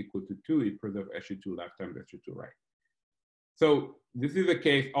K equal to 2, it preserves SU2 left times SU2 right. So this is a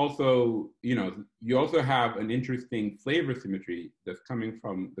case also, you know, you also have an interesting flavor symmetry that's coming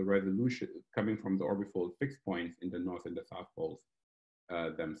from the resolution, coming from the orbifold fixed points in the north and the south poles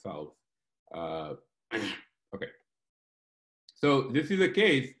themselves. Okay. So this is a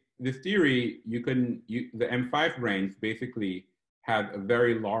case, this theory, the M5 branes basically have a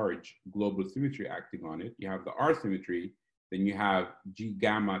very large global symmetry acting on it. You have the R symmetry, then you have G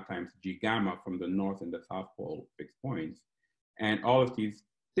gamma times G gamma from the north and the south pole fixed points. And all of these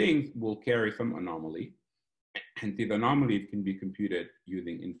things will carry some anomaly. And these anomalies can be computed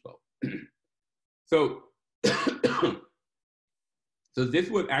using inflow. So this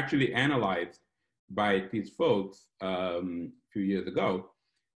was actually analyzed by these folks a few years ago.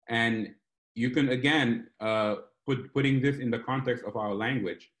 And you can, again, putting this in the context of our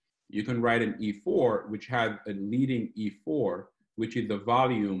language, you can write an E4, which has a leading E4, which is the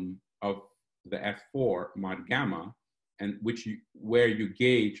volume of the F4 mod gamma, and where you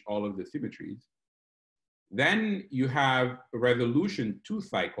gauge all of the symmetries. Then you have resolution 2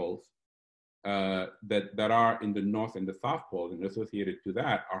 cycles that are in the north and the south pole, and associated to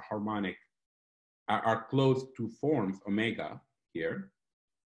that are harmonic, are close to forms omega here.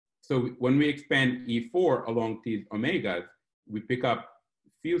 So when we expand E4 along these omegas, we pick up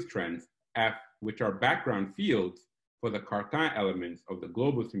field strengths F, which are background fields for the Cartan elements of the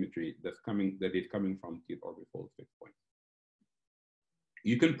global symmetry that is coming from these orbifold fixed points.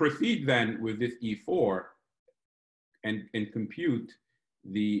 You can proceed then with this E4 and compute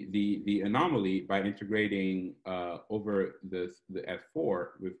the anomaly by integrating over the F4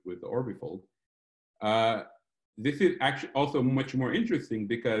 with the orbifold. This is actually also much more interesting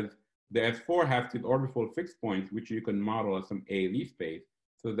because the S4 has these orbifold fixed points, which you can model as some ALE space.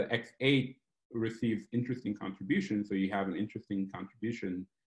 So the X8 receives interesting contributions. So you have an interesting contribution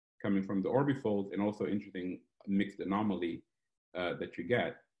coming from the orbifolds and also interesting mixed anomaly that you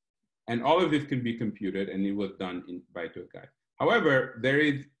get. And all of this can be computed, and it was done by two guys. However,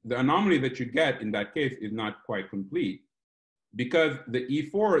 the anomaly that you get in that case is not quite complete, because the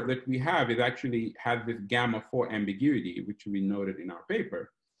E4 that we have has this gamma 4 ambiguity, which we noted in our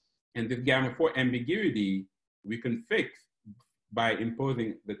paper. And this gamma 4 ambiguity, we can fix by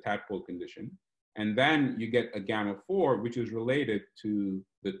imposing the tadpole condition. And then you get a gamma 4, which is related to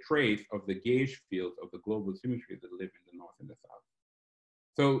the trace of the gauge fields of the global symmetry that live in the north and the south.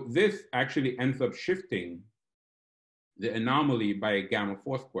 So this actually ends up shifting the anomaly by a gamma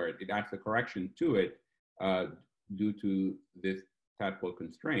 4 squared. It adds a correction to it due to this tadpole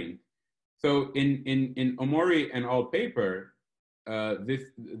constraint. So in Omori and al. Paper,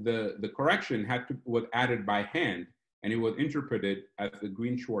 the correction was added by hand, and it was interpreted as the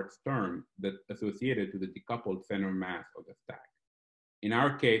Green-Schwarz term that's associated to the decoupled center mass of the stack. In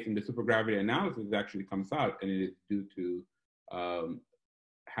our case, in the supergravity analysis, it actually comes out, and it is due to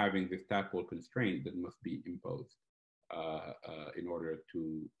having this tadpole constraint that must be imposed in order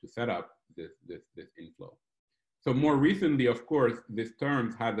to set up this inflow. So more recently, of course, this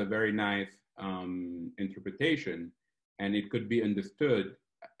term has a very nice interpretation, and it could be understood.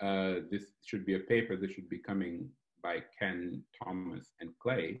 This should be a paper that should be coming by Ken, Thomas, and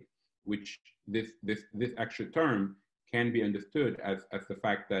Clay, which this extra term can be understood as the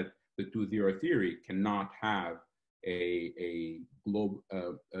fact that the 2-0 theory cannot have a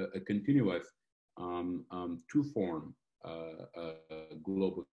continuous two-form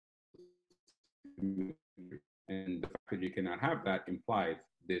global symmetry. And the fact that you cannot have that implies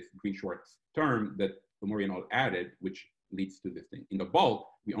this Green-Schwarz term that Omori and al. Added, which leads to this thing. In the bulk,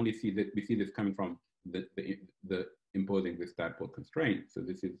 we only see that we see this coming from the imposing this tadpole constraint. So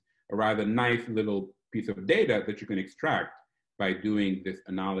this is a rather nice little piece of data that you can extract by doing this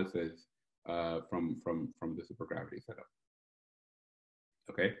analysis from the supergravity setup.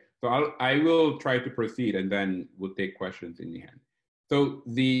 Okay, so I will try to proceed, and then we'll take questions in the end. So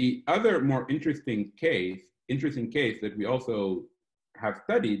the other more interesting case that we also have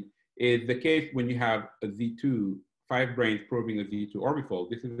studied is the case when you have a Z2, 5 branes probing a Z2 orbifold.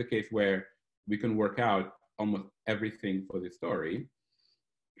 This is the case where we can work out almost everything for the story.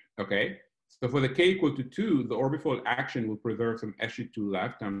 Okay, so for the k equal to 2, the orbifold action will preserve some SU2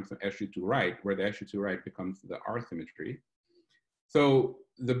 left times some SU2 right, where the SU2 right becomes the R symmetry. So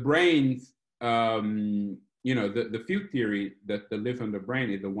the branes, you know, the field theory that lives on the brane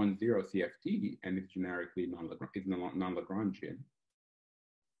is the 1,0 CFT, and it's generically non-Lagrangian.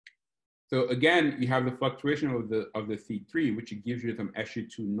 So again, you have the fluctuation of the C3, which gives you some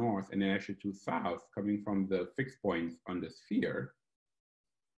SU2 north and then SU2 south coming from the fixed points on the sphere.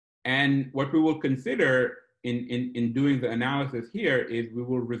 And what we will consider in doing the analysis here is we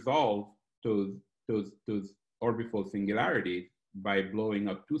will resolve those orbifold singularities by blowing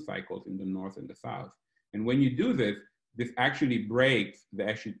up 2 cycles in the north and the south. And when you do this, this actually breaks the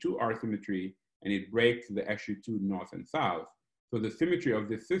SU2 R symmetry, and it breaks the SU2 north and south. So the symmetry of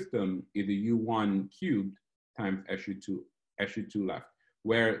this system is a U1 cubed times SU2 left,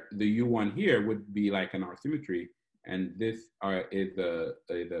 where the U1 here would be like an R symmetry, and this is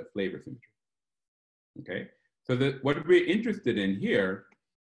the flavor symmetry. Okay, so what we're interested in here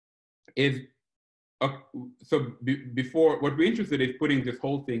is, what we're interested in is putting this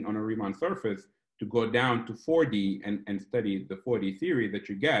whole thing on a Riemann surface to go down to 4D and study the 4D theory that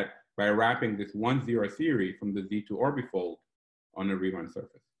you get by wrapping this 1,0 theory from the Z2 orbifold on a Riemann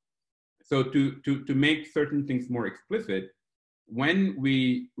surface. So to make certain things more explicit, when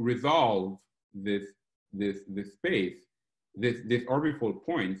we resolve this space, this orbifold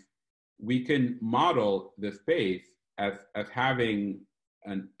points, we can model the space as having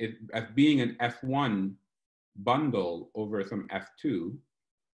as being an S1 bundle over some S2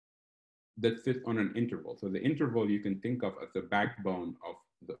 that sits on an interval. So the interval you can think of as the backbone of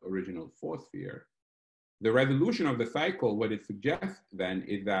the original 4 sphere. The resolution of the cycle, what it suggests then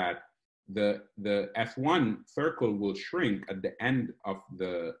is that the S1 circle will shrink at the end of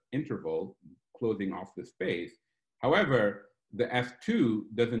the interval, closing off the space. However, the S2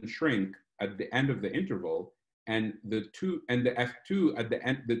 doesn't shrink at the end of the interval, and the S2 at the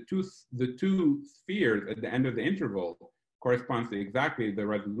end, the two spheres at the end of the interval corresponds to exactly the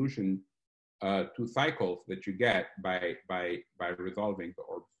resolution 2 cycles that you get by resolving the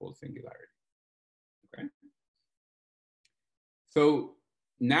orbifold singularity. Okay. So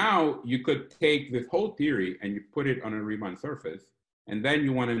now you could take this whole theory and you put it on a Riemann surface, and then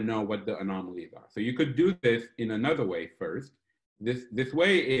you want to know what the anomalies are. So you could do this in another way first. This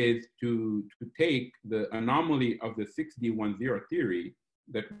way is to take the anomaly of the 6D10 theory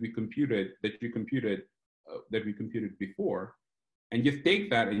that we computed before, and just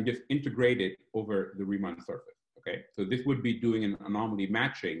take that and just integrate it over the Riemann surface. Okay, so this would be doing an anomaly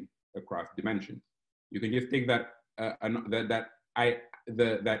matching across dimensions. You can just take that that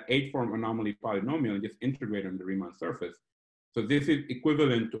 8-form anomaly polynomial and just integrate on the Riemann surface. So this is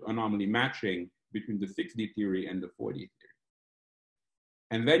equivalent to anomaly matching between the 6D theory and the 4D theory.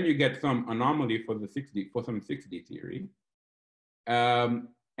 And then you get some anomaly for some 6D theory. And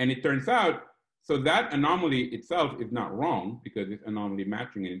it turns out, so that anomaly itself is not wrong because it's anomaly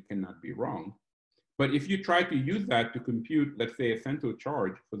matching and it cannot be wrong. But if you try to use that to compute, let's say, a central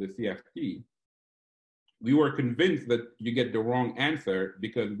charge for the CFT, we were convinced that you get the wrong answer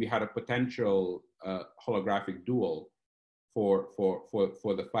because we had a potential holographic dual for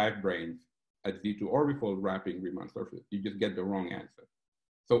the 5 branes at Z2 orbifold wrapping Riemann surface. You just get the wrong answer.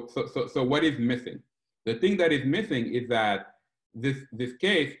 So what is missing? The thing that is missing is that this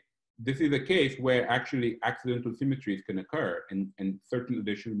is a case where actually accidental symmetries can occur and certain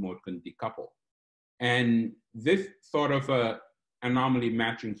additional modes can decouple. And this sort of anomaly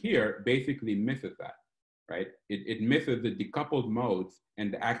matching here basically misses that, right? It misses the decoupled modes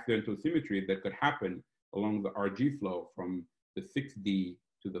and the accidental symmetries that could happen along the RG flow from the 6D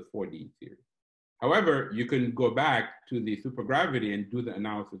to the 4D series. However, you can go back to the supergravity and do the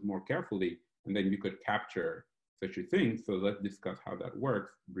analysis more carefully, and then you could capture such a thing. So let's discuss how that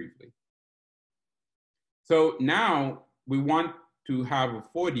works briefly. So now we want to have a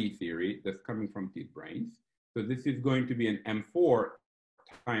 4D theory that's coming from these branes. So this is going to be an M4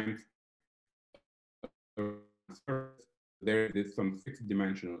 times there is some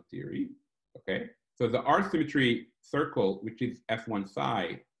 6-dimensional theory, okay? So the R symmetry circle, which is F1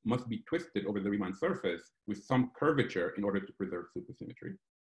 psi, must be twisted over the Riemann surface with some curvature in order to preserve supersymmetry.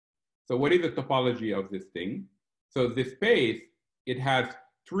 So what is the topology of this thing? So this space, it has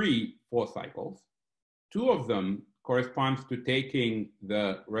 3 4 cycles. 2 of them corresponds to taking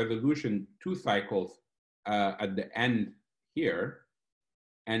the resolution 2 cycles at the end here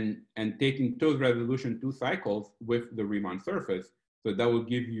and taking those resolution 2 cycles with the Riemann surface. So that will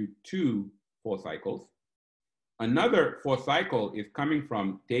give you 2 4 cycles. Another 4 cycle is coming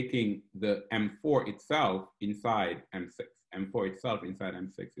from taking the M4 itself inside M6. M4 itself inside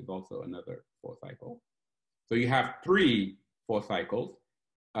M6 is also another 4 cycle. So you have 3 4 cycles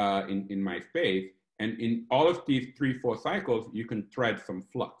in my space. And in all of these 3 4 cycles, you can thread some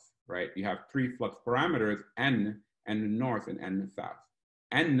flux, right? You have 3 flux parameters, N the north and N the south.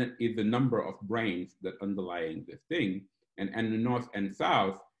 N is the number of branes that underlying this thing. And N the north and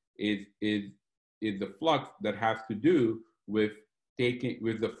south is the flux that has to do with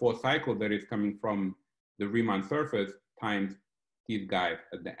the 4 cycle that is coming from the Riemann surface times these guys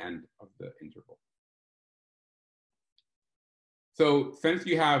at the end of the interval. So since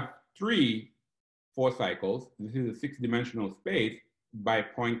you have 3 4 cycles, this is a 6-dimensional space, by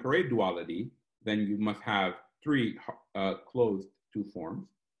Poincare duality, then you must have 3 closed 2 forms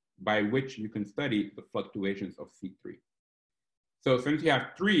by which you can study the fluctuations of C3. So since you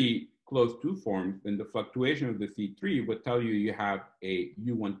have 3 closed 2 forms, then the fluctuation of the C3 would tell you you have a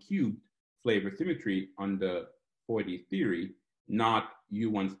U1 cubed flavor symmetry on the 4D theory, not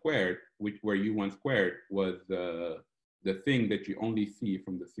U1 squared, where U1 squared was the thing that you only see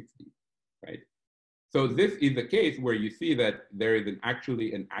from the 6D, right? So this is the case where you see that there is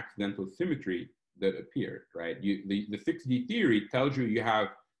actually an accidental symmetry that appeared, right? The 6D theory tells you you have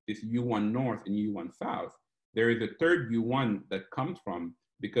this U1 north and U1 south. There is a third U1 that comes from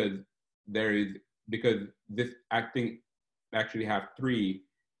because this acting actually have 3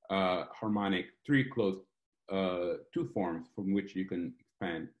 harmonic, 3 closed 2 forms from which you can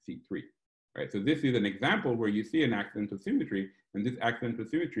expand C3, right? So this is an example where you see an accidental symmetry, and this accidental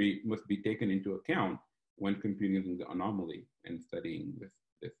symmetry must be taken into account when computing the anomaly and studying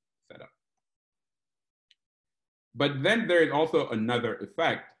this setup. But then there is also another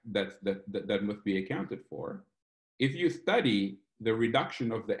effect that must be accounted for. If you study the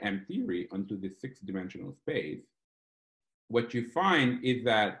reduction of the M theory onto this 6-dimensional space, what you find is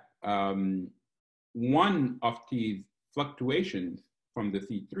that one of these fluctuations from the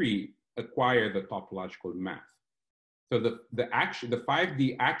C3 acquire the topological mass. So the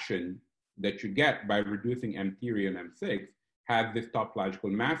 5D action that you get by reducing M theory and M6 has this topological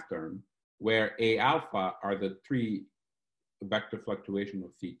mass term, where A alpha are the 3 vector fluctuation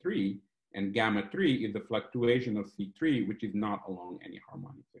of C3, and gamma 3 is the fluctuation of C3, which is not along any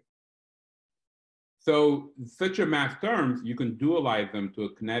harmonic signal. So such a mass terms, you can dualize them to a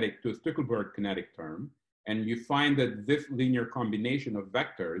Stickelberg kinetic term, and you find that this linear combination of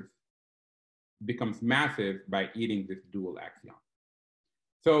vectors becomes massive by eating this dual axion.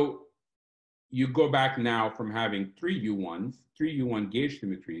 So you go back now from having 3 U1 gauge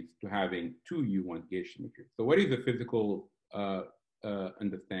symmetries to having 2 U1 gauge symmetries. So what is the physical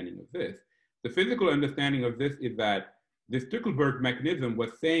understanding of this? The physical understanding of this is that the Stickelberg mechanism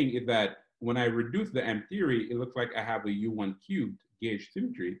was saying is that when I reduce the M theory, it looks like I have a U1 cubed gauge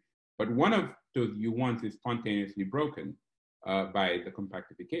symmetry, but one of those U1s is spontaneously broken by the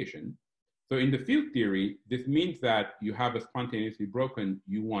compactification. So in the field theory, this means that you have a spontaneously broken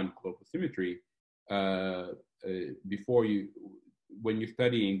U1 global symmetry when you're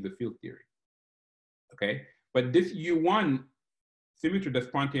studying the field theory, okay? But this U1 symmetry that's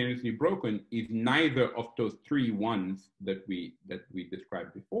spontaneously broken is neither of those three ones that we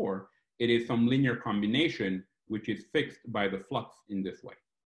described before. It is some linear combination which is fixed by the flux in this way.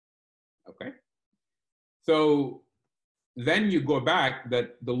 Okay, so then you go back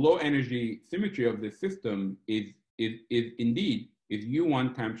that the low energy symmetry of this system is indeed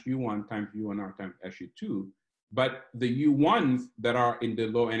U1 times U1 times U1R times SU2, but the U1s that are in the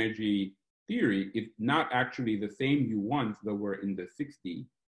low energy theory is not actually the same U1s that were in the 6D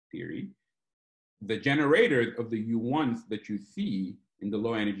theory. The generators of the U1s that you see in the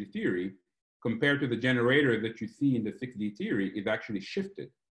low energy theory compared to the generator that you see in the 6D theory is actually shifted.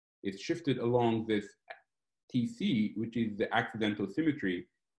 It's shifted along this TC, which is the accidental symmetry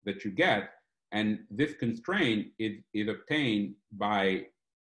that you get. And this constraint is obtained by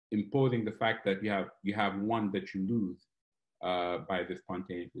imposing the fact that you have one that you lose by the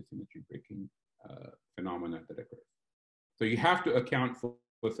spontaneous symmetry breaking phenomena that occurs. So you have to account for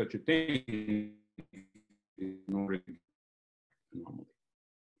such a thing in order to get an anomaly.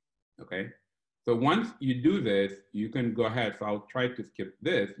 Okay, so once you do this, you can go ahead. So I'll try to skip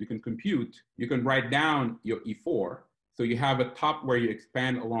this. You can compute. You can write down your E4. So you have a top where you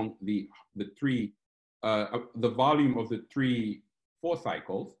expand along the three, the volume of the 4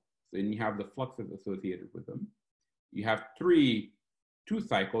 cycles. Then you have the fluxes associated with them. You have 2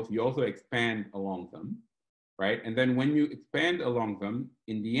 cycles. You also expand along them, right? And then when you expand along them,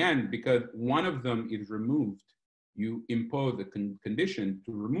 in the end, because one of them is removed, you impose a condition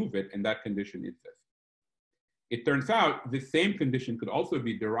to remove it, and that condition is this. It turns out this same condition could also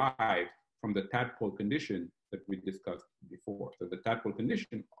be derived from the tadpole condition that we discussed before. So the tadpole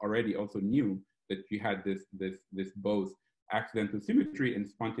condition already also knew that you had this both accidental symmetry and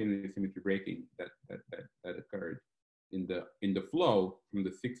spontaneous symmetry breaking that occurred in the flow from the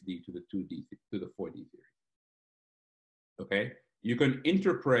 6D to the 2D to the 4D theory. Okay, you can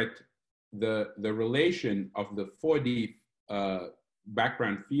interpret the relation of the 4D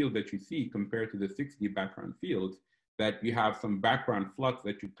background field that you see compared to the 6D background fields, that you have some background flux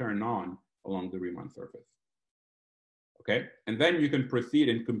that you turn on along the Riemann surface. Okay, and then you can proceed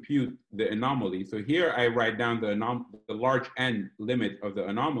and compute the anomaly. So here I write down the large N limit of the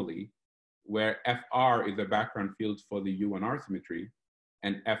anomaly, where FR is a background field for the U1R symmetry,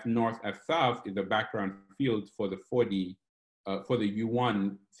 and F north, F south is a background field for the 4D, for the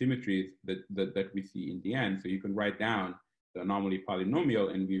U1 symmetries that we see in the end. So you can write down the anomaly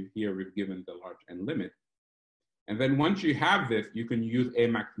polynomial, and we've given the large N limit. And then once you have this, you can use a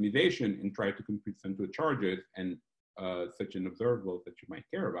maximization and try to compute central charges and such an observable that you might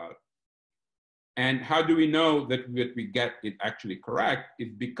care about. And how do we know that we get it actually correct?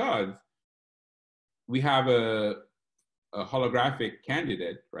 It's because we have a holographic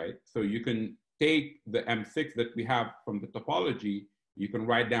candidate, right? So you can take the M6 that we have from the topology, you can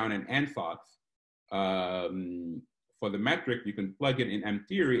write down an ansatz for the metric, you can plug it in M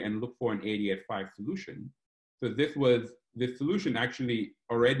theory and look for an 88.5 solution. So this solution actually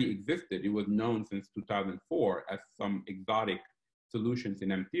already existed. It was known since 2004 as some exotic solutions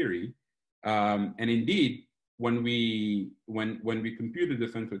in M theory. And indeed, when we computed the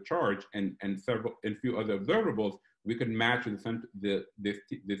central charge and few other observables, we could match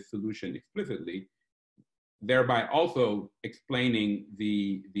this solution explicitly, thereby also explaining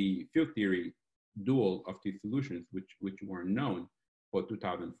the field theory dual of these solutions, which were known for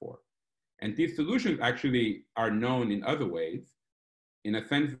 2004. And these solutions actually are known in other ways, in a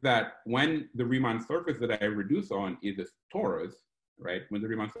sense that when the Riemann surface that I reduce on is a torus, right? When the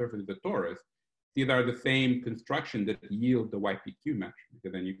Riemann surface is a torus, these are the same construction that yield the YPQ metric,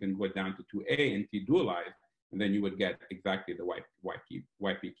 because then you can go down to 2A and T dualize, and then you would get exactly the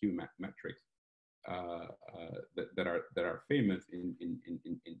YPQ metrics that are famous in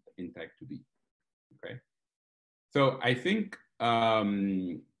type 2B. Okay, so I think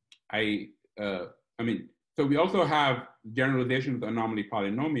so we also have generalization of the anomaly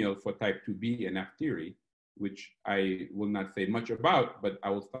polynomial for type 2B and F theory, which I will not say much about, but I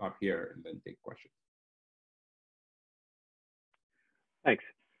will stop here and then take questions. Thanks.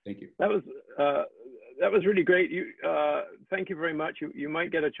 Thank you. That was really great. Thank you very much. You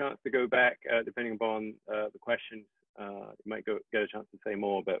might get a chance to go back depending upon the questions. You might get a chance to say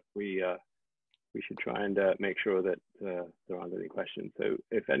more, but we should try and make sure that there aren't any questions. So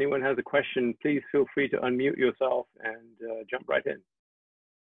if anyone has a question, please feel free to unmute yourself and jump right in.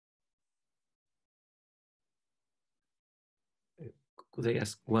 Could I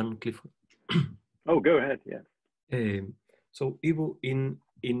ask one, Clifford? Oh, go ahead, yeah. So Ivo, in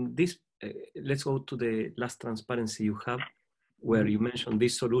this, let's go to the last transparency you have. where you mentioned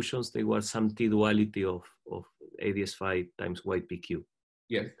these solutions, they were some t-duality of ADS5 times YPQ.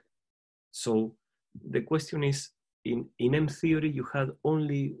 Yes. So the question is, in M theory, you had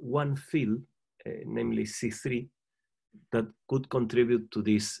only one field, namely C3, that could contribute to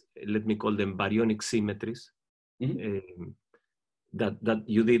these, let me call them baryonic symmetries, that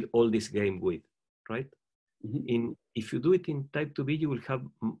you did all this game with, right? If you do it in type 2B, you will have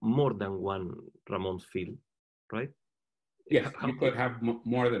more than one Ramon field, right? Yes, you could have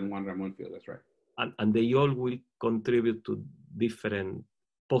more than one Ramon field, that's right. And they all will contribute to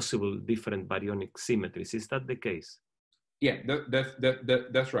possible different baryonic symmetries. Is that the case? Yeah,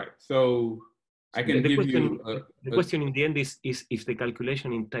 that's right. So I can give you... The question in the end is if the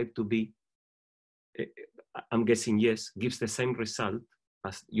calculation in type 2B, I'm guessing yes, gives the same result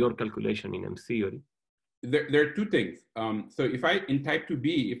as your calculation in M theory. There are two things. So if in type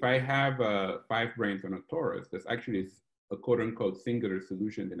 2B, if I have 5 branes on a torus, that's actually a quote-unquote singular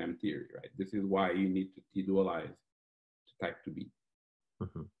solution in M theory, right? This is why you need to t-dualize to type 2B.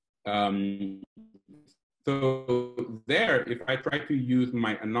 So there, if I try to use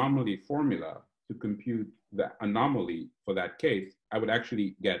my anomaly formula to compute the anomaly for that case, I would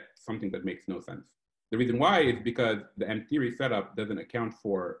actually get something that makes no sense. The reason why is because the M theory setup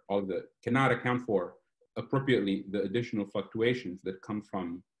cannot account for appropriately the additional fluctuations that come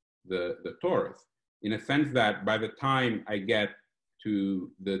from the torus, in a sense that by the time I get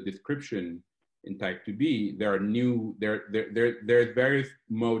to the description in type 2B, there's various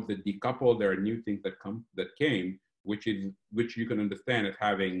modes that decouple. There are new things that came, which you can understand as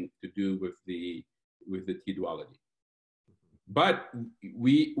having to do with the t-duality. But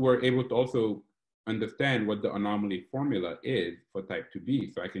we were able to also understand what the anomaly formula is for type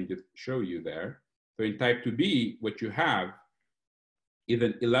 2B. So I can just show you there. So in type 2B, what you have is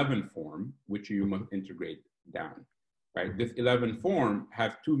an 11 form, which you must integrate down, right? This 11 form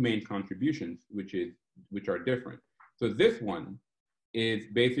has 2 main contributions, which are different. So this one is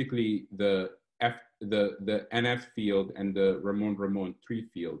basically the NS field and the Ramon 3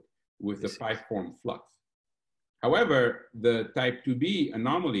 field with the 5-form flux. However, the type 2B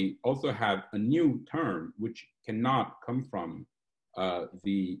anomaly also has a new term which cannot come from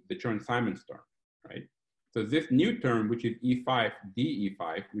the Chern-Simons term, right? So this new term, which is E5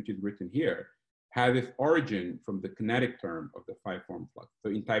 dE5, which is written here, has its origin from the kinetic term of the 5-form flux.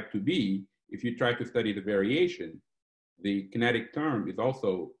 So in type 2B, if you try to study the variation, the kinetic term is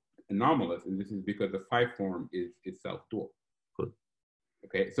also anomalous, and this is because the 5-form is self-dual.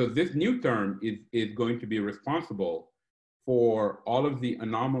 Okay, so this new term is going to be responsible for all of the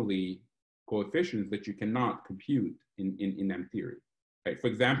anomaly coefficients that you cannot compute in M theory. Right? For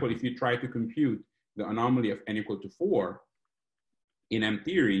example, if you try to compute the anomaly of n equal to 4, in M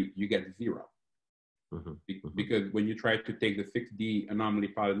theory, you get 0. Because when you try to take the 6D anomaly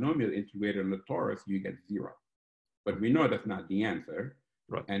polynomial integrated on the torus, you get 0. But we know that's not the answer.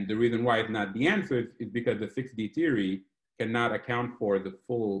 Right. And the reason why it's not the answer is because the 6D theory cannot account for the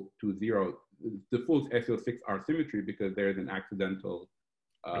full SO6R symmetry because there is an accidental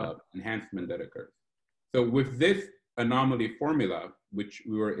enhancement that occurs. So with this anomaly formula, which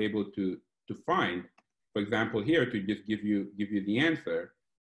we were able to find, for example, here to just give you the answer,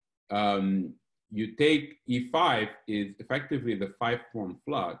 you take E5 is effectively the 5-form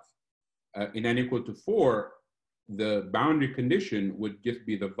flux. In n equal to 4, the boundary condition would just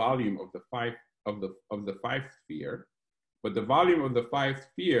be the volume of the 5 sphere. But the volume of the 5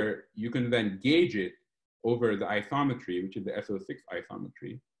 sphere, you can then gauge it over the isometry, which is the SO6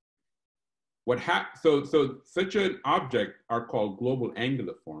 isometry. So such an object are called global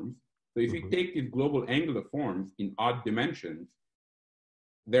angular forms. So if you take these global angular forms in odd dimensions,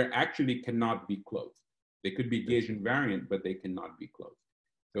 they actually cannot be closed. They could be gauge invariant, but they cannot be closed.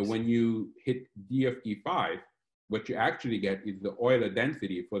 So when you hit D of E5, what you actually get is the Euler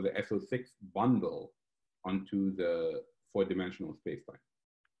density for the SO6 bundle onto the 4-dimensional spacetime.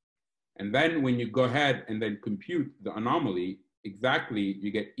 And then when you go ahead and then compute the anomaly, exactly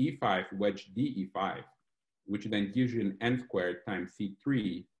you get E5 wedge dE5, which then gives you an n squared times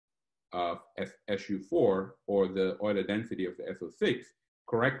C3 of SU4, or the Euler density of the SO6,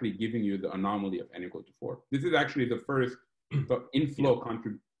 correctly giving you the anomaly of n equal to 4. This is actually the first inflow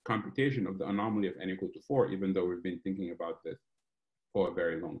computation of the anomaly of n equal to 4, even though we've been thinking about this for a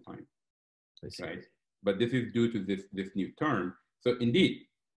very long time, right? But this is due to this new term. So indeed,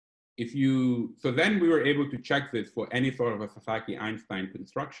 so then we were able to check this for any sort of a Sasaki-Einstein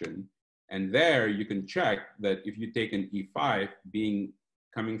construction. And there you can check that if you take an E5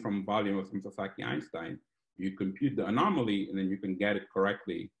 coming from volume of some Sasaki-Einstein, you compute the anomaly and then you can get it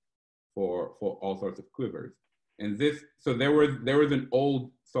correctly for all sorts of quivers. And this, so there was an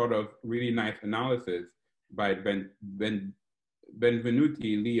old sort of really nice analysis by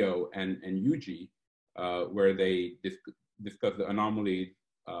Benvenuti, Leo, and Yuji, where they discuss the anomalies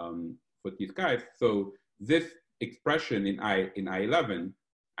for these guys. So this expression in I11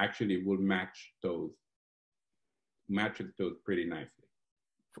 actually will matches those pretty nicely.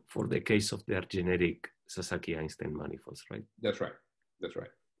 For the case of their generic Sasaki-Einstein manifolds, right? That's right. That's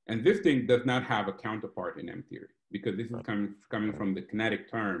right. And this thing does not have a counterpart in M theory, because this is coming from the kinetic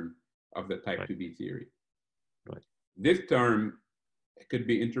term of the type 2B theory. Right. This term could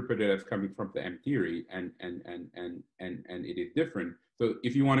be interpreted as coming from the M theory, and it is different. So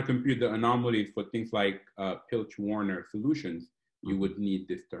if you want to compute the anomalies for things like Pilch-Warner solutions, you would need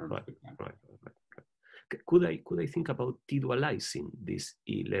this term. Right. Could I think about T-dualizing this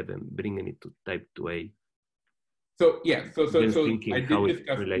 11, bringing it to type 2A? So yeah, so I did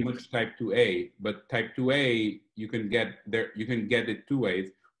discuss much type 2A, but type 2A you can get it two ways.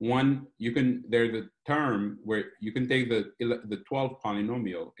 One, there's a term where you can take the 12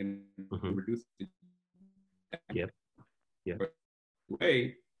 polynomial and reduce it. Yeah.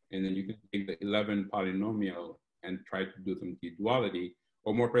 2A, and then you can take the 11 polynomial and try to do some T-duality,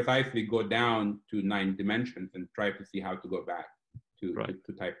 or more precisely, go down to 9 dimensions and try to see how to go back to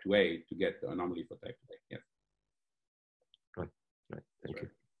type 2A to get the anomaly for type 2A. Yes. Right. Thank you.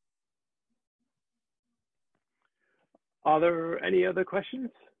 Are there any other questions?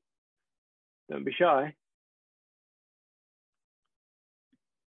 Don't be shy.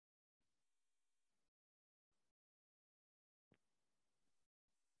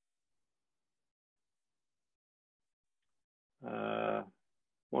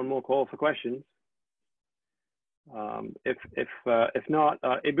 One more call for questions. If not,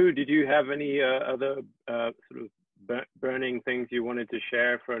 Ibu, did you have any other sort of burning things you wanted to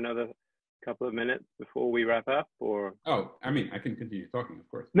share for another couple of minutes before we wrap up? Or I mean, I can continue talking, of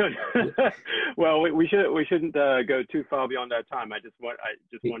course. No, well, we shouldn't go too far beyond our time. I just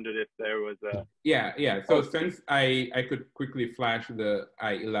wondered if there was a So since I could quickly flash the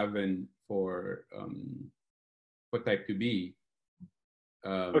I11 for type 2B.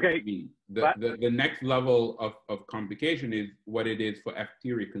 Okay. The next level of complication is what it is for F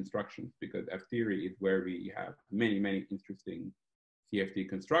theory constructions, because F theory is where we have many interesting CFT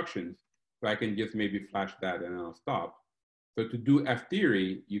constructions. So I can just maybe flash that and I'll stop. So to do F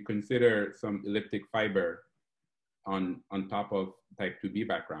theory, you consider some elliptic fiber on top of type 2B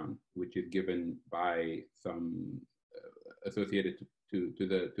background, which is given by some associated to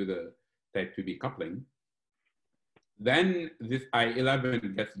the type 2B coupling. Then this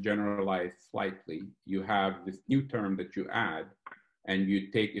I11 gets generalized slightly. You have this new term that you add, and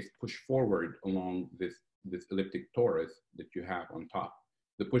you take its push forward along this elliptic torus that you have on top.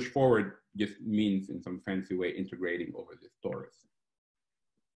 The push forward just means, in some fancy way, integrating over this torus.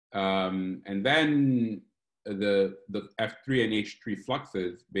 And then the F3 and H3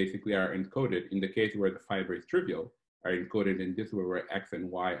 fluxes basically are encoded, in the case where the fiber is trivial, are encoded in this way where X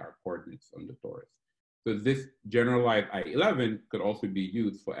and Y are coordinates on the torus. So this generalized I11 could also be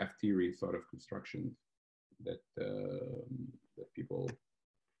used for F theory sort of constructions that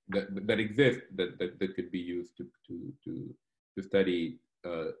exist that could be used to study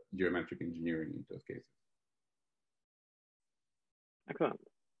geometric engineering in those cases. Excellent.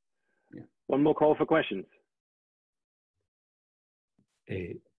 Yeah. One more call for questions.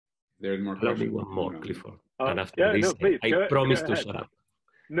 There's more questions. One more, Clifford. Oh, and after this, please, I promise to shut up.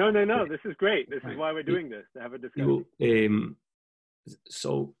 No, this is great. This is why we're doing this, to have a discussion.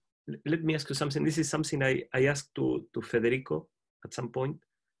 So let me ask you something. This is something I asked to Federico at some point.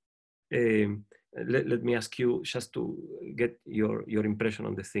 Let me ask you just to get your impression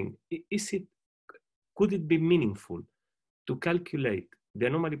on the thing. Could it be meaningful to calculate the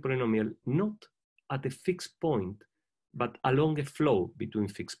anomaly polynomial not at a fixed point, but along a flow between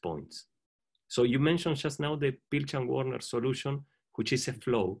fixed points? So you mentioned just now the Pilch-Warner solution, which is a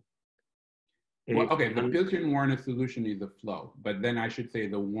flow. Well, okay, the Pilch-Warner solution is a flow, but then I should say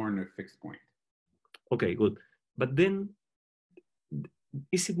the Warner fixed point. Okay, good. But then,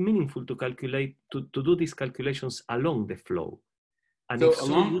 is it meaningful to calculate, to do these calculations along the flow? And so if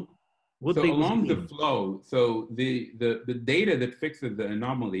along, so, along the flow, so the data that fixes the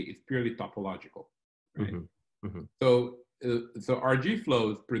anomaly is purely topological, right? So RG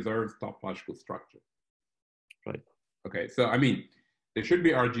flows preserves topological structure. Right. Okay, so I mean, there should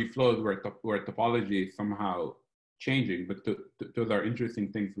be RG flows where topology is somehow changing, but those are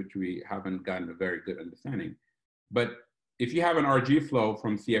interesting things which we haven't gotten a very good understanding. But if you have an RG flow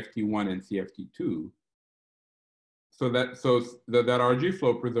from CFT1 and CFT2, so that RG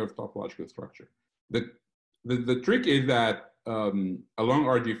flow preserves topological structure. The The trick is that along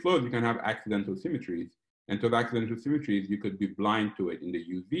RG flows, you can have accidental symmetries. And to have accidental symmetries, you could be blind to it in the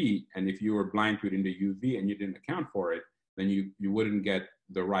UV. And if you were blind to it in the UV and you didn't account for it, then you wouldn't get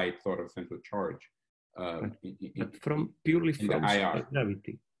the right sort of central charge. But from purely from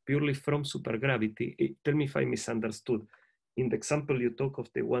supergravity, tell me if I misunderstood. In the example you talk of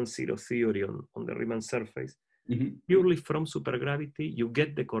the 1-0 theory on the Riemann surface, purely from supergravity, you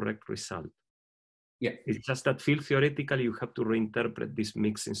get the correct result. Yeah. It's just that field theoretically, you have to reinterpret these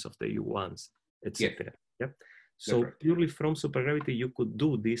mixings of the U1s, etc. Yes. Yeah. So right. purely from supergravity, you could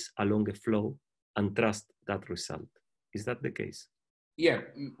do this along a flow and trust that result. Is that the case? Yeah,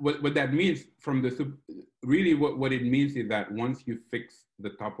 what that means from the, really what it means is that once you fix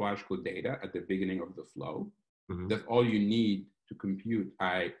the topological data at the beginning of the flow, that's all you need to compute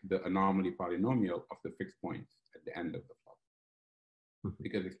the anomaly polynomial of the fixed points at the end of the flow,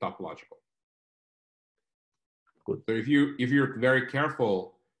 because it's topological. Good. So if you're very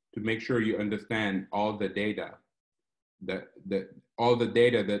careful to make sure you understand all the data, that is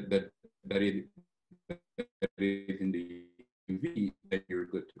in the UV, that you're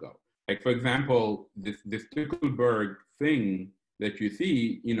good to go. Like, for example, this Stickelberg thing that you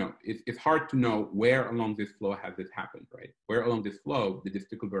see, it's hard to know where along this flow has this happened, right? Where along this flow did the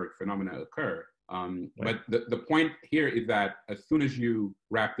Stickelberg phenomena occur? Right. But the point here is that as soon as you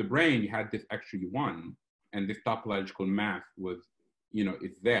wrap the brane, you had this extra U1, and this topological mass was,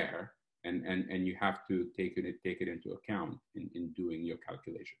 it's there, and you have to take it into account in doing your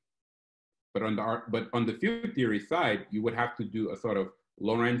calculation. But on the field theory side, you would have to do a sort of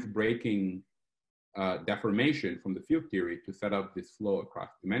Lorentz breaking deformation from the field theory to set up this flow across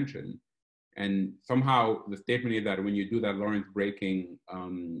dimension. And somehow the statement is that when you do that Lorentz breaking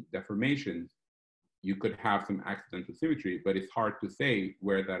deformation, you could have some accidental symmetry, but it's hard to say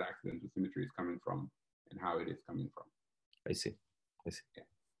where that accidental symmetry is coming from and how it is coming from. I see. Yeah.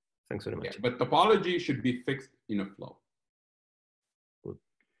 Thanks very much. Yeah, but topology should be fixed in a flow. Good.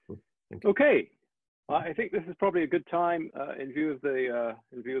 Thank you. Okay, I think this is probably a good time in view of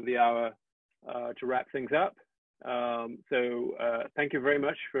the hour to wrap things up. So thank you very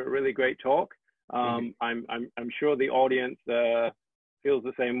much for a really great talk. I'm sure the audience feels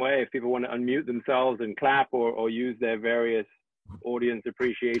the same way. If people want to unmute themselves and clap or use their various audience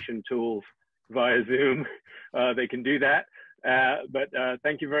appreciation tools via Zoom, they can do that. But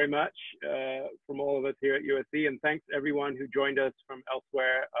thank you very much from all of us here at USC, and thanks everyone who joined us from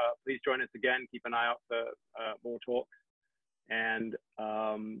elsewhere. Please join us again. Keep an eye out for more talks, and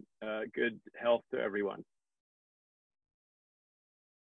good health to everyone.